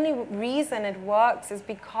only reason it works is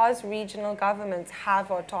because regional governments have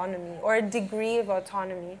autonomy or a degree of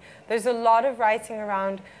autonomy. There's a lot of writing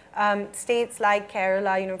around states like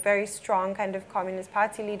Kerala, very strong kind of Communist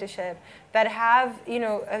Party leadership that have,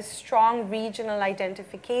 a strong regional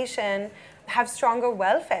identification, have stronger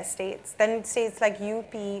welfare states than states like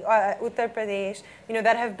UP or Uttar Pradesh,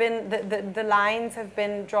 that have been, the lines have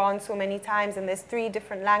been drawn so many times, and there's 3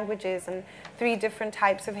 different languages and 3 different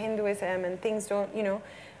types of Hinduism, and things don't,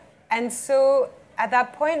 And so at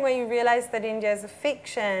that point where you realize that India is a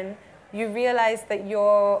fiction, you realize that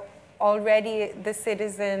you're already the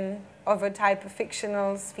citizen of a type of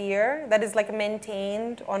fictional sphere that is like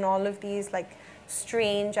maintained on all of these like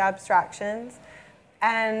strange abstractions.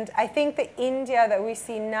 And I think the India that we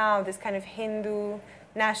see now, this kind of Hindu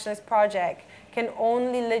nationalist project, can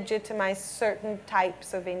only legitimize certain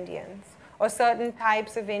types of Indians, or certain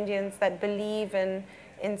types of Indians that believe in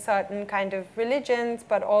certain kind of religions,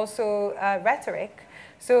 but also rhetoric.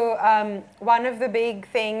 So one of the big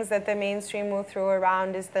things that the mainstream will throw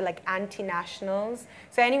around is the like anti-nationals.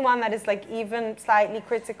 So anyone that is like even slightly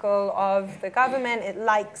critical of the government, it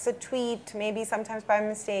likes a tweet, maybe sometimes by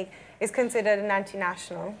mistake, is considered an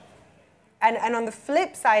anti-national. And on the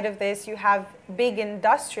flip side of this, you have big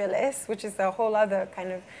industrialists, which is a whole other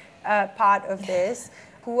kind of part of this,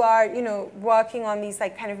 who are, working on these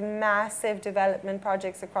like kind of massive development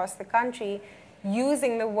projects across the country,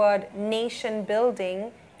 using the word nation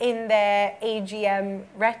building in their AGM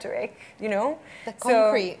rhetoric, The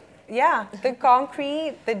concrete. So, yeah, the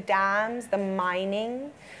concrete, the dams, the mining.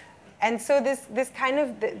 And so this kind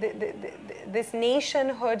of, this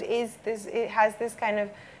nationhood it has this kind of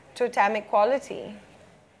totemic quality.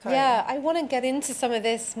 Sorry. Yeah, I want to get into some of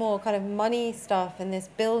this more kind of money stuff and this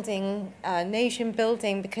building, nation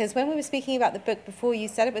building, because when we were speaking about the book before, you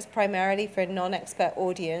said it was primarily for a non-expert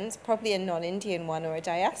audience, probably a non-Indian one or a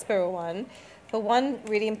diaspora one, for one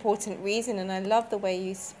really important reason, and I love the way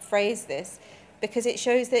you phrase this, because it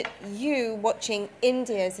shows that you watching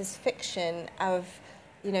India as this fiction of,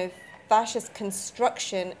 fascist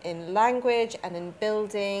construction in language and in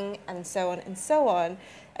building and so on,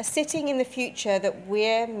 are sitting in the future that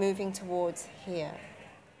we're moving towards here.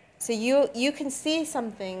 So you can see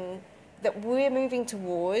something that we're moving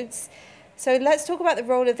towards. So let's talk about the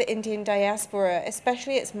role of the Indian diaspora,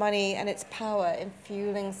 especially its money and its power in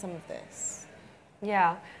fueling some of this.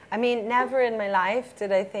 Yeah, I mean, never in my life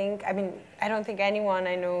did I think, I don't think anyone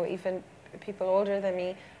I know, even people older than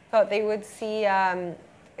me, thought they would see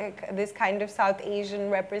this kind of South Asian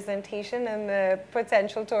representation in the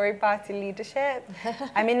potential Tory party leadership.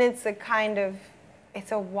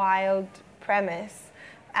 It's a wild premise,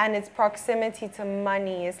 and its proximity to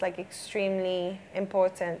money is like extremely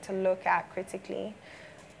important to look at critically.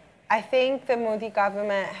 I think the Modi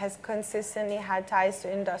government has consistently had ties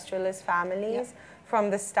to industrialist families from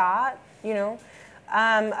the start,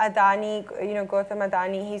 Adani, Gautam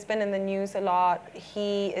Adani, he's been in the news a lot.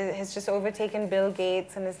 He has just overtaken Bill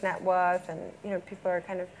Gates and his net worth, and people are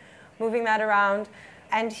kind of moving that around.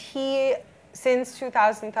 And he, since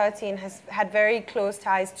 2013, has had very close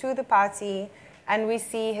ties to the party, and we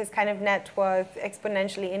see his kind of net worth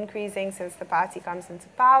exponentially increasing since the party comes into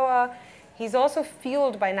power. He's also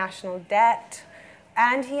fueled by national debt,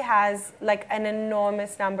 and he has like an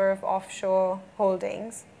enormous number of offshore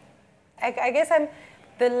holdings. I guess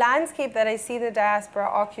the landscape that I see the diaspora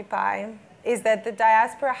occupy is that the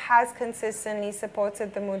diaspora has consistently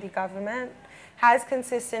supported the Modi government, has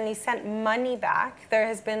consistently sent money back. There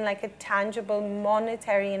has been like a tangible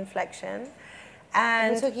monetary inflection.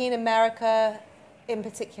 And we're talking in America in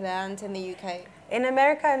particular and in the UK. In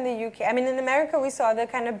America and the UK, I mean, in America we saw the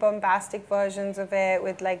kind of bombastic versions of it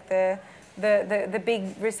with like the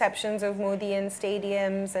big receptions of Modi in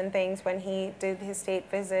stadiums and things when he did his state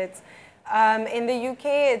visits. In the UK,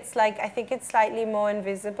 it's like, I think it's slightly more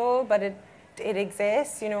invisible, but it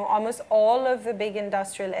exists. You know, almost all of the big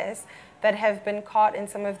industrialists that have been caught in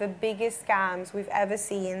some of the biggest scams we've ever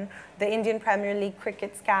seen, the Indian Premier League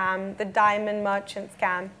cricket scam, the diamond merchant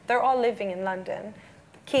scam, they're all living in London.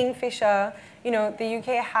 Kingfisher, you know, the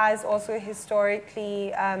UK has also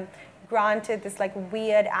historically granted this like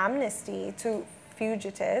weird amnesty to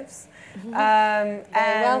fugitives. Very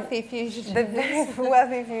wealthy fugitives. The very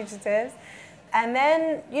wealthy fugitives. And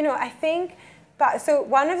then, you know, I think, so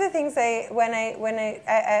one of the things I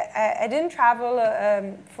didn't travel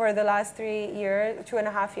for the last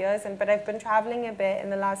 2.5 years, but I've been traveling a bit in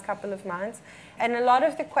the last couple of months. And a lot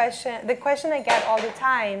of the question I get all the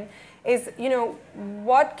time is, you know,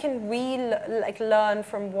 what can we learn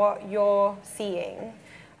from what you're seeing?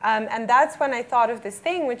 And that's when I thought of this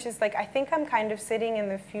thing, which is like, I think I'm kind of sitting in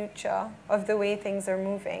the future of the way things are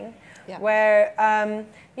moving. Yeah. Where,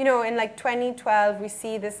 you know, in like 2012, we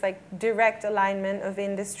see this like direct alignment of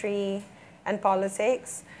industry and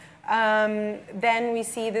politics. Then we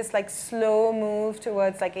see this like slow move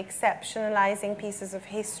towards like exceptionalizing pieces of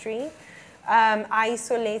history,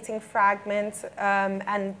 isolating fragments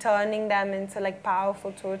and turning them into like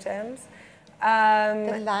powerful totems.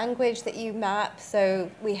 The language that you map, so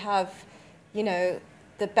we have, you know,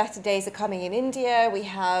 the better days are coming in India, we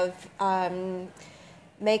have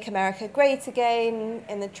Make America Great Again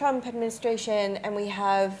in the Trump administration, and we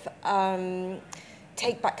have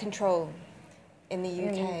Take Back Control in the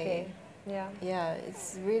UK. Yeah. Yeah,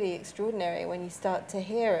 it's really extraordinary when you start to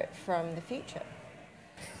hear it from the future.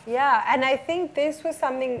 Yeah, and I think this was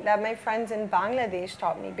something that my friends in Bangladesh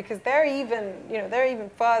taught me, because they're even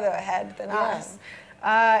further ahead than us.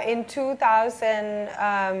 In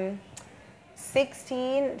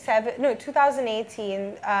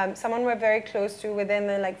 2018, someone we're very close to within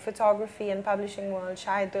the like photography and publishing world,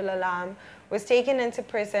 Shahidul Alam, was taken into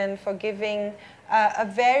prison for giving a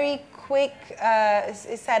very quick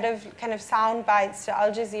set of kind of sound bites to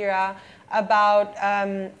Al Jazeera about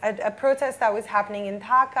a protest that was happening in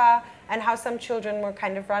Dhaka, and how some children were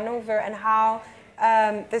kind of run over, and how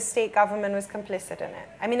the state government was complicit in it.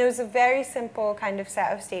 I mean, it was a very simple kind of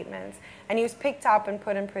set of statements, and he was picked up and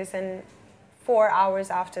put in prison 4 hours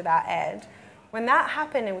after that aired. When that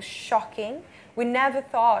happened, it was shocking. We never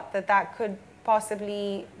thought that that could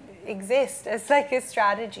possibly exist as like a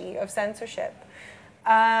strategy of censorship.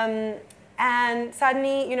 And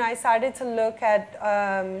suddenly, you know, I started to look at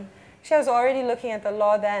I was already looking at the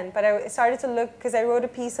law then, but I started to look, because I wrote a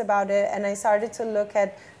piece about it, and I started to look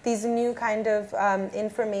at these new kind of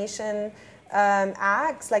information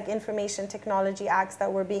acts, like information technology acts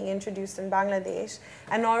that were being introduced in Bangladesh.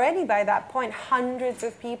 And already by that point, hundreds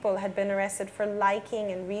of people had been arrested for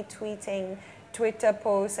liking and retweeting Twitter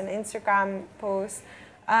posts and Instagram posts.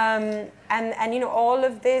 And you know, all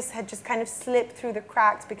of this had just kind of slipped through the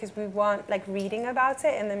cracks because we weren't like reading about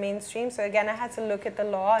it in the mainstream. So again, I had to look at the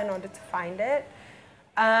law in order to find it.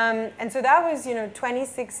 And so that was, you know,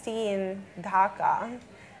 2016 Dhaka.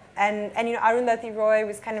 And you know, Arundhati Roy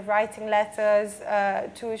was kind of writing letters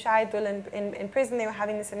to Shahidul in prison. They were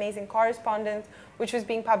having this amazing correspondence, which was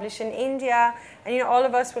being published in India. And you know, all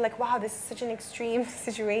of us were like, wow, this is such an extreme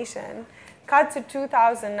situation. Cut to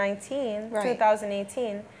 2019, right.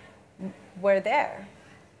 2018, we're there.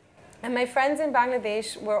 And my friends in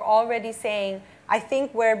Bangladesh were already saying, I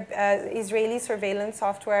think where Israeli surveillance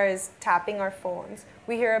software is tapping our phones.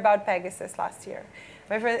 We hear about Pegasus last year.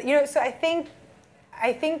 My friend, you know, so I think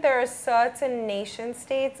there are certain nation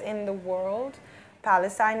states in the world,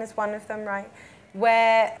 Palestine is one of them, right,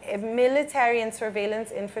 where military and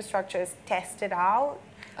surveillance infrastructure is tested out.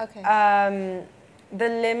 Okay. The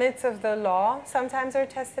limits of the law sometimes are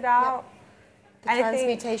tested out. Yep. The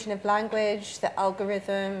transmutation of language, the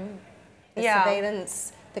algorithm, the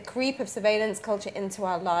surveillance, the creep of surveillance culture into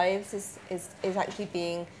our lives is actually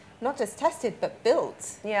being not just tested, but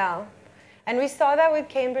built. Yeah. And we saw that with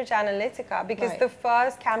Cambridge Analytica, because the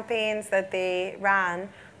first campaigns that they ran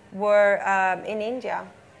were in India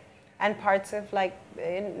and parts of like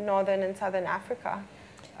in northern and southern Africa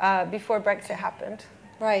before Brexit happened.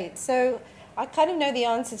 Right. So I kind of know the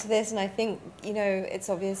answer to this, and I think, you know, it's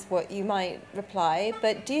obvious what you might reply,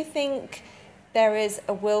 but do you think there is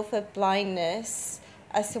a willful blindness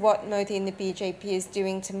as to what Modi and the BJP is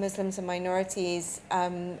doing to Muslims and minorities,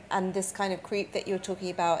 and this kind of creep that you're talking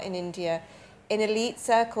about in India, in elite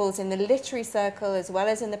circles, in the literary circle, as well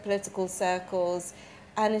as in the political circles,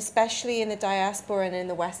 and especially in the diaspora and in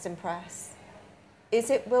the Western press? Is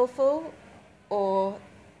it willful, or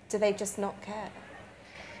do they just not care?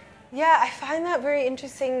 Yeah, I find that very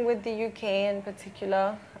interesting with the UK in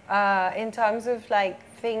particular, in terms of like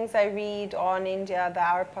things I read on India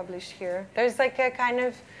that are published here. There's like a kind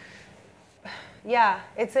of,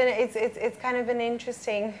 it's kind of an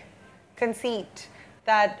interesting conceit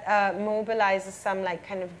that mobilizes some like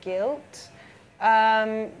kind of guilt,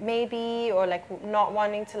 maybe, or like not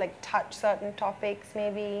wanting to like touch certain topics,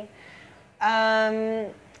 maybe.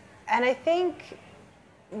 And I think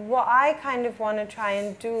what I kind of want to try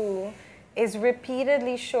and do is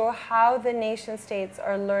repeatedly show how the nation states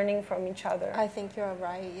are learning from each other. I think you're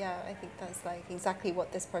right, yeah. I think that's like exactly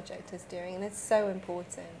what this project is doing, and it's so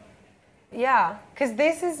important. Yeah, because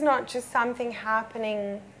this is not just something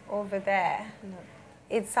happening over there. No.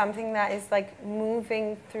 It's something that is like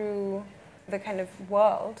moving through the kind of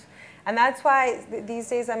world. And that's why these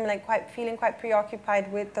days I'm like feeling quite preoccupied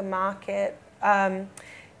with the market.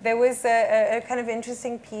 There was a kind of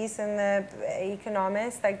interesting piece in the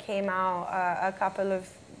Economist that came out a couple of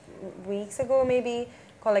weeks ago, maybe,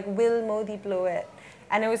 called like "Will Modi Blow It?"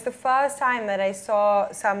 And it was the first time that I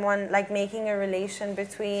saw someone like making a relation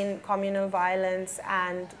between communal violence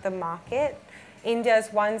and the market. India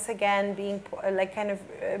is once again being like kind of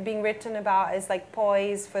being written about as like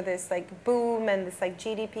poised for this like boom and this like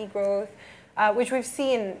GDP growth, which we've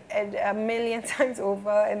seen a million times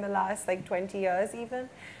over in the last like 20 years even.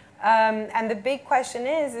 And the big question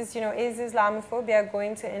is you know, is Islamophobia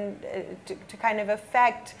going to kind of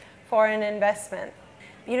affect foreign investment?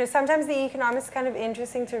 You know, sometimes The Economist is kind of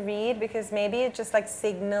interesting to read because maybe it just like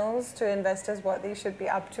signals to investors what they should be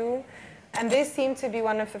up to. And this seemed to be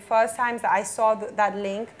one of the first times that I saw that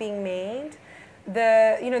link being made.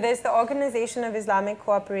 There's the Organization of Islamic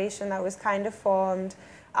Cooperation that was kind of formed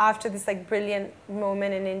after this like brilliant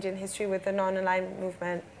moment in Indian history with the non-alignment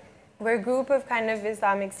movement, where a group of kind of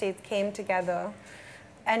Islamic states came together.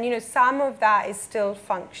 And, you know, some of that is still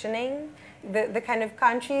functioning. The kind of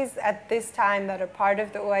countries at this time that are part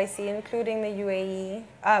of the OIC, including the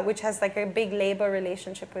UAE, which has like a big labor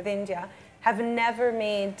relationship with India, have never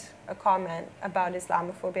made a comment about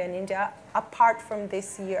Islamophobia in India, apart from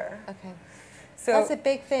this year. Okay. So that's a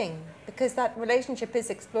big thing, because that relationship is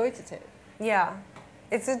exploitative. Yeah.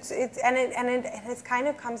 It kind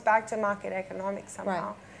of comes back to market economics somehow.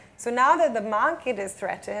 Right. So now that the market is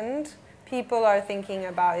threatened, people are thinking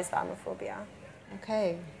about Islamophobia.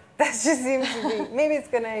 Okay. That just seems to be, maybe it's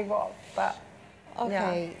going to evolve, but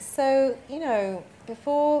okay, yeah. So, you know,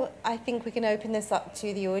 before I think we can open this up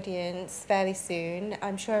to the audience fairly soon,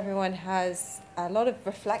 I'm sure everyone has a lot of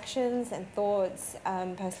reflections and thoughts,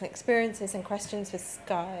 personal experiences and questions for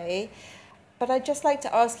Skye. But I'd just like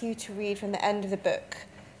to ask you to read from the end of the book,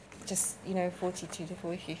 just, you know, 42 to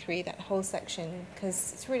 43, that whole section,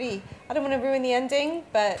 because it's really, I don't want to ruin the ending,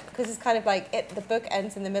 but because it's kind of like the book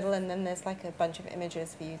ends in the middle and then there's like a bunch of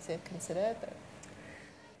images for you to consider. But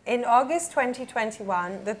in August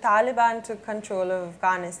 2021, the Taliban took control of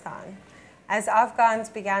Afghanistan. As Afghans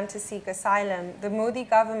began to seek asylum, the Modi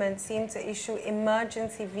government seemed to issue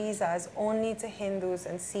emergency visas only to Hindus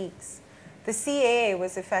and Sikhs. The CAA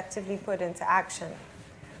was effectively put into action.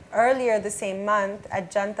 Earlier the same month,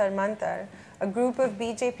 at Jantar Mantar, a group of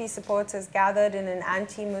BJP supporters gathered in an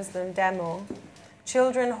anti-Muslim demo,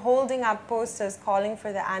 children holding up posters calling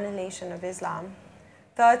for the annihilation of Islam.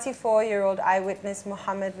 34-year-old eyewitness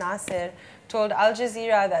Muhammad Nasir told Al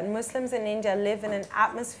Jazeera that Muslims in India live in an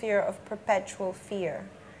atmosphere of perpetual fear.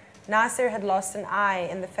 Nasir had lost an eye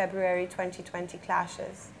in the February 2020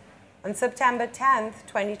 clashes. On September 10,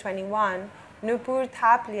 2021, Nupur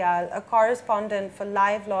Thaplial, a correspondent for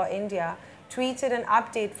Live Law India, tweeted an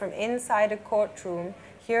update from inside a courtroom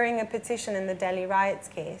hearing a petition in the Delhi riots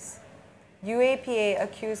case. UAPA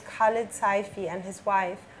accused Khalid Saifi and his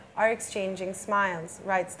wife are exchanging smiles,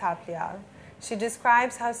 writes Thaplial. She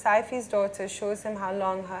describes how Saifi's daughter shows him how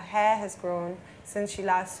long her hair has grown since she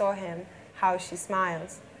last saw him, how she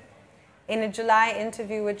smiles. In a July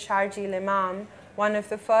interview with Sharjeel Imam, one of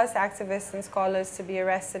the first activists and scholars to be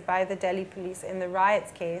arrested by the Delhi police in the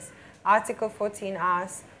riots case, Article 14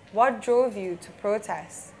 asks, "What drove you to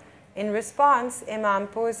protest?" In response, Imam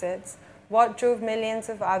posits, "What drove millions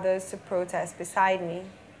of others to protest beside me?"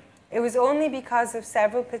 It was only because of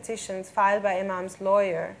several petitions filed by Imam's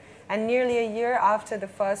lawyer, and nearly a year after the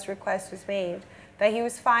first request was made, that he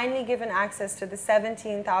was finally given access to the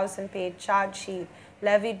 17,000-page charge sheet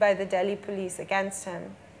levied by the Delhi police against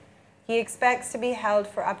him. He expects to be held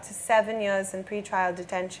for up to 7 years in pre-trial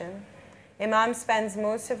detention. Imam spends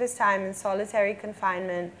most of his time in solitary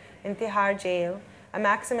confinement in Tihar Jail, a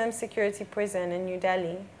maximum security prison in New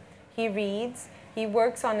Delhi. He reads, he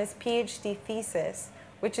works on his PhD thesis,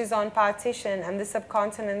 which is on partition and the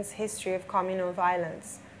subcontinent's history of communal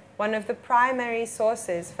violence. One of the primary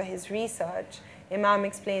sources for his research, Imam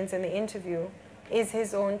explains in the interview, is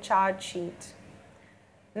his own charge sheet.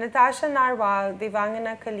 Natasha Narwal,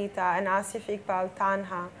 Devangana Kalita, and Asif Iqbal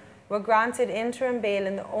Tanha were granted interim bail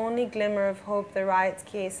in the only glimmer of hope the riots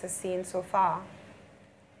case has seen so far.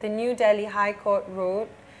 The New Delhi High Court wrote,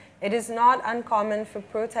 "It is not uncommon for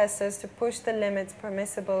protesters to push the limits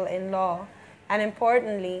permissible in law, and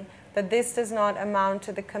importantly, that this does not amount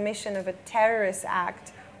to the commission of a terrorist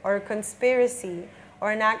act or a conspiracy or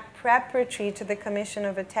an act preparatory to the commission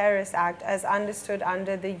of a terrorist act as understood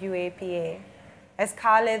under the UAPA. As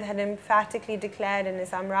Khalid had emphatically declared in his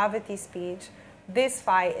Amravati speech, this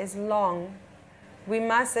fight is long. We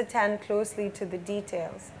must attend closely to the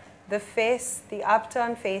details. The fists, the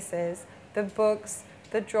upturned faces, the books,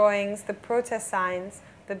 the drawings, the protest signs,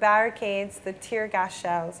 the barricades, the tear gas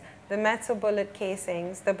shells, the metal bullet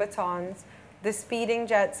casings, the batons, the speeding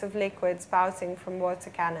jets of liquid spouting from water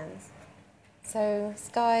cannons." So,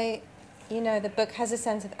 Sky, you know, the book has a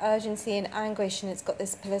sense of urgency and anguish, and it's got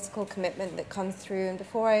this political commitment that comes through. And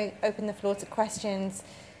before I open the floor to questions,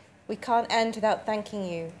 we can't end without thanking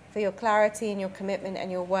you for your clarity and your commitment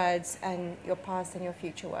and your words and your past and your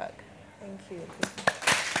future work. Thank you.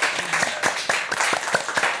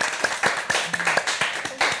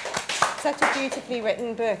 Such a beautifully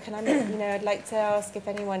written book, and I'd like to ask if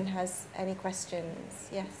anyone has any questions.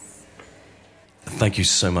 Yes. Thank you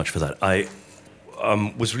so much for that. I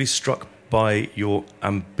was really struck by your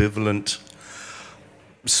ambivalent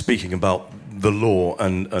speaking about the law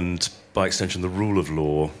and by extension the rule of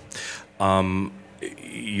law.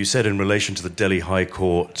 You said in relation to the Delhi High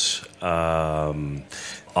Court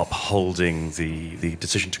upholding the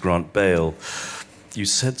decision to grant bail, you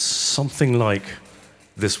said something like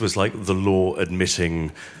this was like the law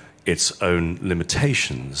admitting its own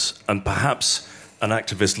limitations. And perhaps an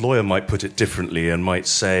activist lawyer might put it differently and might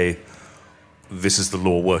say, this is the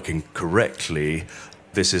law working correctly.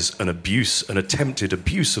 This is an abuse, an attempted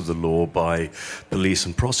abuse of the law by police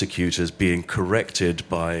and prosecutors being corrected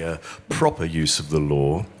by a proper use of the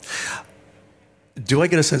law. Do I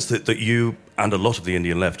get a sense that you and a lot of the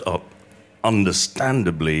Indian left are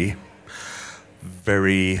understandably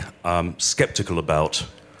very skeptical about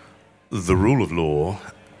the rule of law,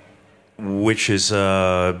 which is,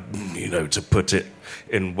 to put it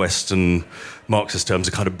in Western Marxist terms,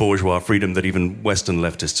 a kind of bourgeois freedom that even Western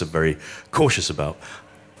leftists are very cautious about?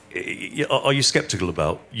 Are you skeptical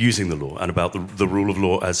about using the law and about the rule of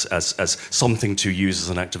law as something to use as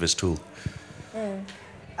an activist tool?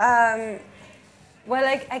 Well,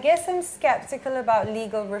 I guess I'm skeptical about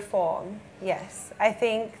legal reform, yes. I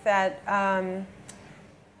think that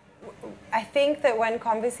when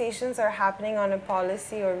conversations are happening on a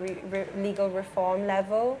policy or legal reform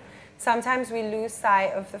level, sometimes we lose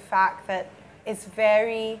sight of the fact that it's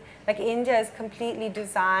India is completely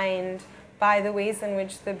designed by the ways in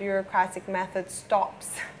which the bureaucratic method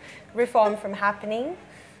stops reform from happening.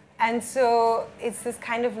 And so it's this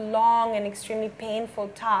kind of long and extremely painful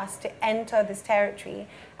task to enter this territory.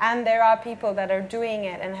 And there are people that are doing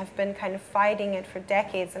it and have been kind of fighting it for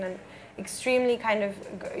decades. And I'm extremely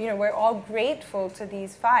we're all grateful to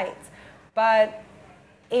these fights. But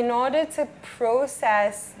in order to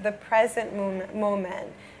process the present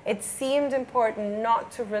moment, it seemed important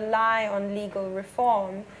not to rely on legal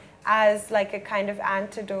reform as like a kind of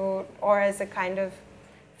antidote or as a kind of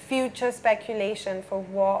future speculation for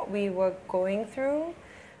what we were going through.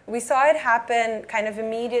 We saw it happen kind of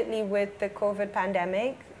immediately with the COVID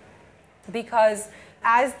pandemic, because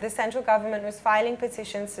as the central government was filing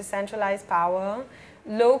petitions to centralize power,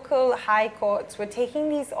 local high courts were taking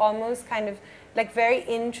these almost kind of like very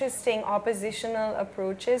interesting oppositional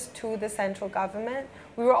approaches to the central government.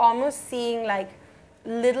 We were almost seeing like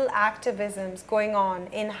little activisms going on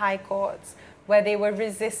in high courts where they were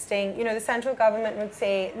resisting. The central government would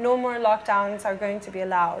say, no more lockdowns are going to be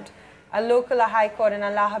allowed. A local high court in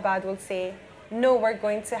Allahabad will say, no, we're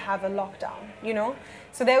going to have a lockdown,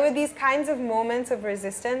 So there were these kinds of moments of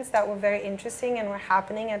resistance that were very interesting and were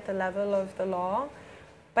happening at the level of the law.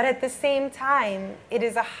 But at the same time, it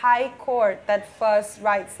is a high court that first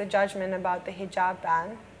writes the judgment about the hijab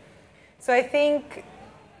ban. So I think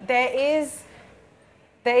there is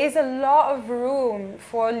a lot of room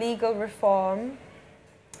for legal reform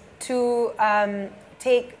to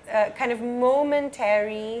take kind of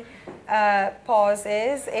momentary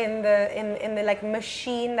pauses in the like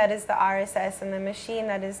machine that is the RSS and the machine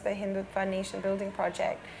that is the Hindutva nation building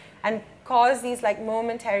project, and cause these like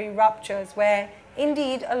momentary ruptures where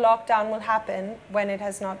indeed a lockdown will happen when it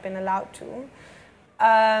has not been allowed to.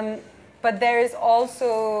 But there is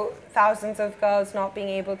also thousands of girls not being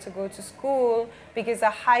able to go to school because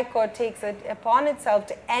the High Court takes it upon itself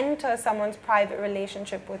to enter someone's private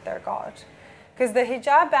relationship with their God. Because the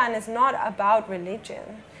hijab ban is not about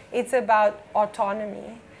religion, it's about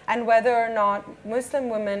autonomy and whether or not Muslim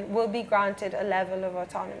women will be granted a level of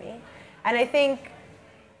autonomy. And I think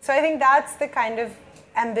that's the kind of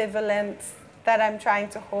ambivalence that I'm trying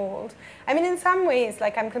to hold. I mean, in some ways,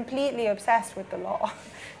 like, I'm completely obsessed with the law.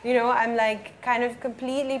 You know, I'm like kind of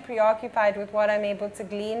completely preoccupied with what I'm able to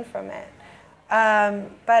glean from it.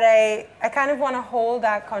 But I kind of want to hold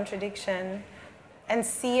that contradiction and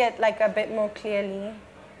see it like a bit more clearly.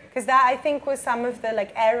 Because that, I think, was some of the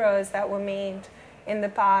like errors that were made in the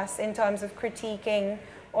past in terms of critiquing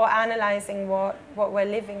or analyzing what we're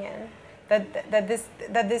living in. That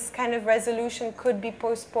this kind of resolution could be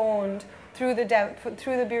postponed through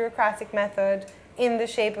the bureaucratic method in the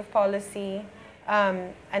shape of policy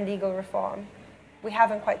and legal reform. We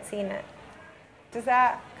haven't quite seen it. Does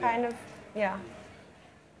that kind of, yeah.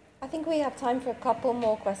 I think we have time for a couple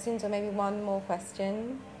more questions, or maybe one more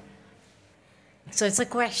question. So it's a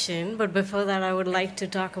question, but before that I would like to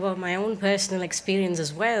talk about my own personal experience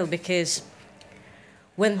as well, because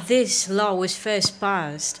when this law was first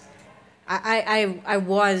passed, I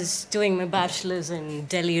was doing my bachelor's in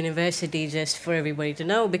Delhi University, just for everybody to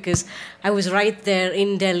know, because I was right there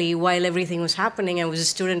in Delhi while everything was happening. I was a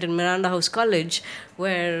student in Miranda House College,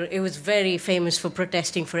 where it was very famous for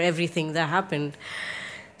protesting for everything that happened.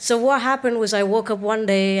 So what happened was I woke up one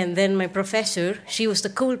day, and then my professor, she was the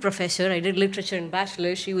cool professor, I did literature in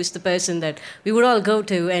bachelor's, she was the person that we would all go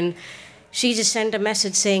to, and she just sent a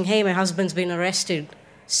message saying, hey, my husband's been arrested.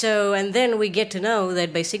 So, and then we get to know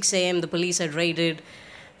that by 6 a.m. the police had raided,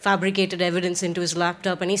 fabricated evidence into his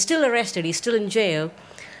laptop, and he's still arrested, he's still in jail.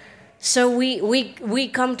 So we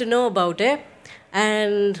come to know about it,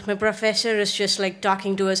 and my professor is just like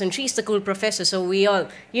talking to us, and she's the cool professor, so we all,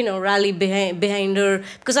 you know, rally behind her,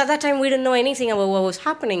 because at that time we didn't know anything about what was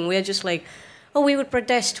happening. We were just like, oh, we would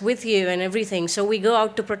protest with you and everything. So we go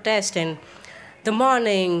out to protest, and the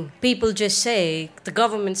morning, people just say, the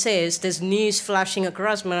government says, there's news flashing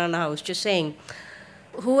across Miranda House, just saying,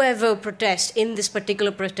 whoever protests in this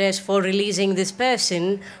particular protest for releasing this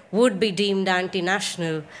person would be deemed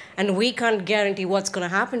anti-national, and we can't guarantee what's going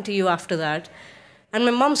to happen to you after that. And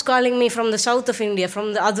my mom's calling me from the south of India,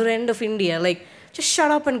 from the other end of India, like, just shut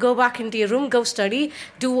up and go back into your room, go study,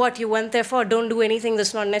 do what you went there for, don't do anything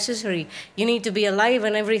that's not necessary. You need to be alive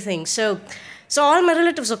and everything. So all my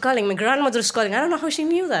relatives are calling, my grandmother is calling. I don't know how she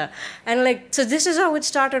knew that. And like, so this is how it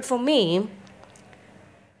started for me.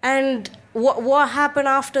 And what happened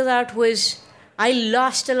after that was I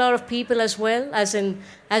lost a lot of people as well, as in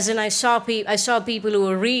I saw people who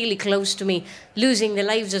were really close to me losing their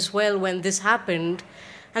lives as well when this happened.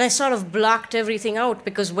 And I sort of blocked everything out,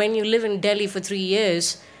 because when you live in Delhi for 3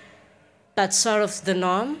 years, that's sort of the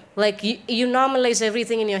norm. Like, you normalize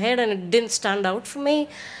everything in your head, and it didn't stand out for me.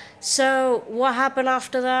 So what happened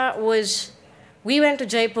after that was we went to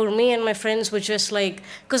Jaipur. Me and my friends were just like,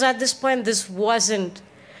 because at this point this wasn't,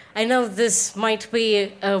 I know this might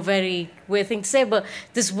be a very weird thing to say, but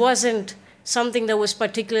this wasn't something that was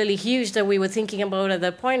particularly huge that we were thinking about at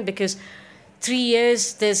that point, because 3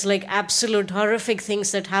 years, there's like absolute horrific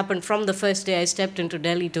things that happened from the first day I stepped into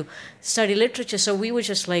Delhi to study literature. So we were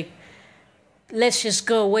just like, let's just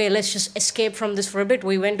go away, let's just escape from this for a bit.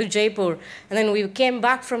 We went to Jaipur, and then we came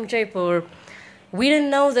back from Jaipur. We didn't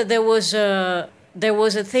know that there was a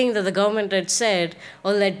thing that the government had said,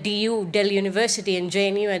 or that Delhi University and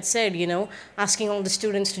JNU had said, you know, asking all the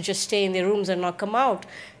students to just stay in their rooms and not come out,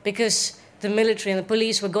 because the military and the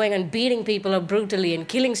police were going and beating people up brutally and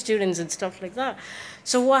killing students and stuff like that.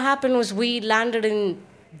 So what happened was we landed in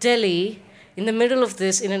Delhi in the middle of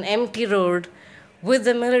this, in an empty road, with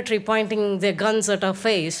the military pointing their guns at our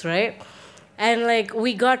face, right? And like,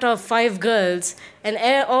 we got off 5 girls, and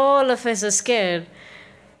all of us are scared.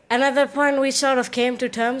 And at that point, we sort of came to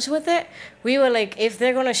terms with it. We were like, if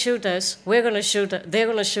they're going to shoot us, they're going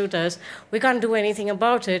to shoot us. We can't do anything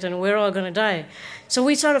about it, and we're all going to die. So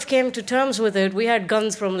we sort of came to terms with it. We had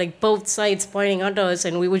guns from like both sides pointing at us,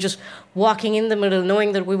 and we were just walking in the middle,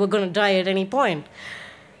 knowing that we were going to die at any point.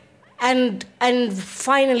 And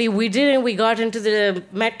finally we didn't. We got into the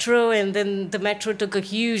metro, and then the metro took a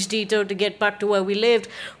huge detour to get back to where we lived.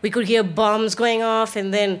 We could hear bombs going off,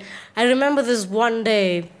 and then I remember this one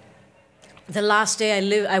day, the last day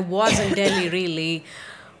I was in Delhi really,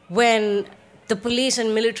 when the police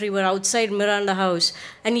and military were outside Miranda House.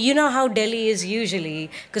 And you know how Delhi is usually,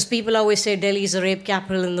 because people always say Delhi is the rape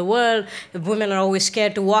capital in the world. Women are always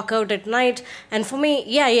scared to walk out at night. And for me,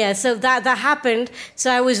 so that happened.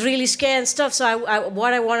 So I was really scared and stuff. So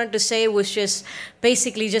what I wanted to say was just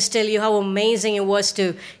basically just tell you how amazing it was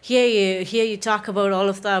to hear you talk about all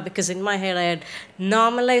of that, because in my head I had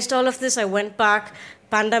normalized all of this. I went back,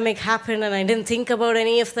 pandemic happened, and I didn't think about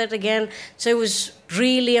any of that again. So it was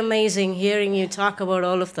really amazing hearing you talk about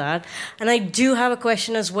all of that. And I do have a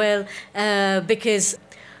question as well, because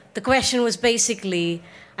the question was basically,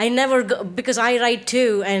 because I write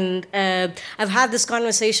too, and I've had this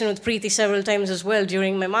conversation with Preeti several times as well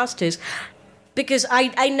during my master's, because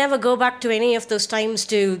I never go back to any of those times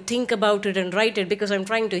to think about it and write it, because I'm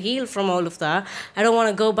trying to heal from all of that. I don't want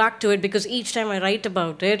to go back to it, because each time I write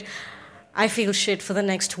about it, I feel shit for the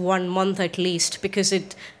next 1 month at least, because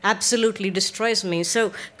it absolutely destroys me.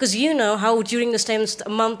 So, because you know how during this time, a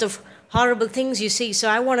month of horrible things you see. So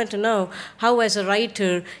I wanted to know how, as a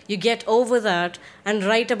writer, you get over that and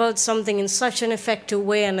write about something in such an effective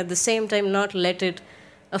way, and at the same time not let it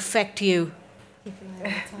affect you.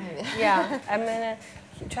 Yeah, I'm going to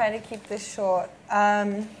try to keep this short.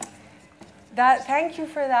 Thank you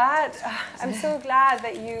for that. I'm so glad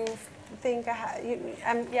that you think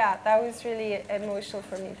that was really emotional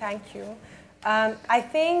for me. Thank you. I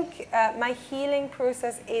think my healing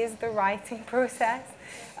process is the writing process.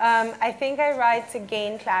 I think I write to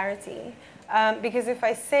gain clarity, because if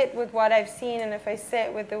I sit with what I've seen, and if I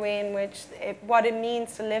sit with the way in which what it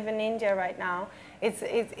means to live in India right now, it's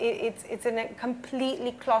in a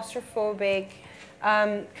completely claustrophobic,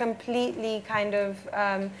 completely kind of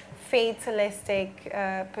fatalistic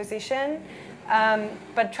position.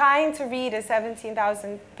 But trying to read a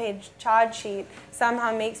 17,000-page charge sheet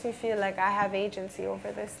somehow makes me feel like I have agency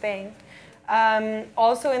over this thing.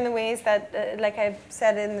 Also in the ways that, like I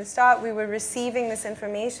said in the start, we were receiving this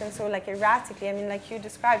information so like erratically. I mean, like you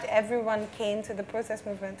described, everyone came to the protest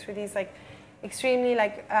movement through these like extremely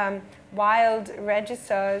like wild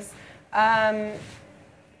registers.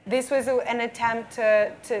 This was an attempt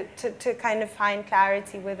to kind of find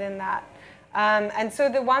clarity within that. And so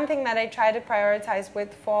the one thing that I try to prioritize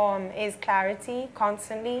with form is clarity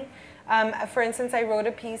constantly. For instance, I wrote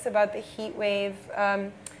a piece about the heat wave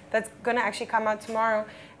that's going to actually come out tomorrow.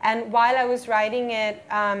 And while I was writing it,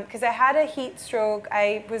 because I had a heat stroke,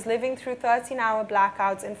 I was living through 13-hour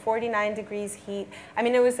blackouts in 49 degrees heat. I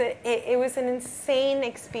mean, it was an insane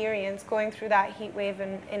experience going through that heat wave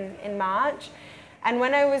in March. And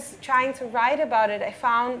when I was trying to write about it, I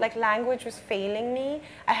found like language was failing me.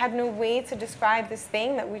 I had no way to describe this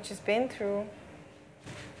thing that we've just been through.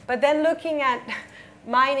 But then looking at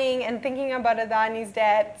mining and thinking about Adani's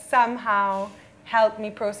death somehow helped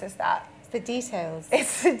me process that. It's the details.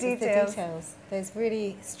 It's the details. It's the details. There's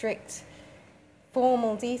really strict,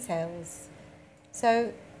 formal details.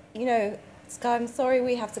 So, you know, Sky, I'm sorry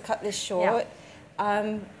we have to cut this short.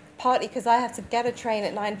 Yeah. Partly because I have to get a train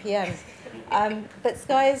at 9 p.m. But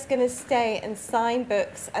Sky is going to stay and sign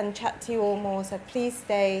books and chat to you all more. So please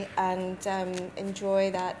stay and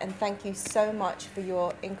enjoy that. And thank you so much for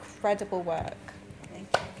your incredible work. Thank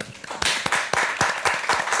you.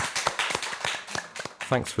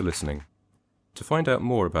 Thanks for listening. To find out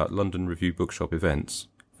more about London Review Bookshop events,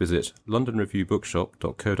 visit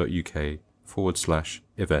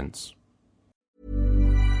londonreviewbookshop.co.uk/events.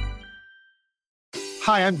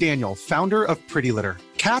 Hi, I'm Daniel, founder of Pretty Litter.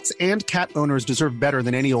 Cats and cat owners deserve better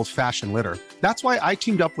than any old-fashioned litter. That's why I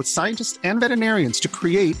teamed up with scientists and veterinarians to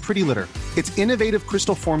create Pretty Litter. Its innovative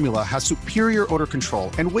crystal formula has superior odor control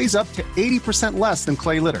and weighs up to 80% less than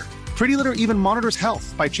clay litter. Pretty Litter even monitors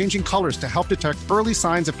health by changing colors to help detect early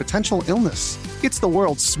signs of potential illness. It's the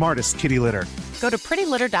world's smartest kitty litter. Go to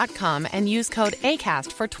prettylitter.com and use code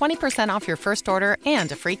ACAST for 20% off your first order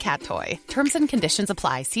and a free cat toy. Terms and conditions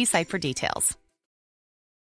apply. See site for details.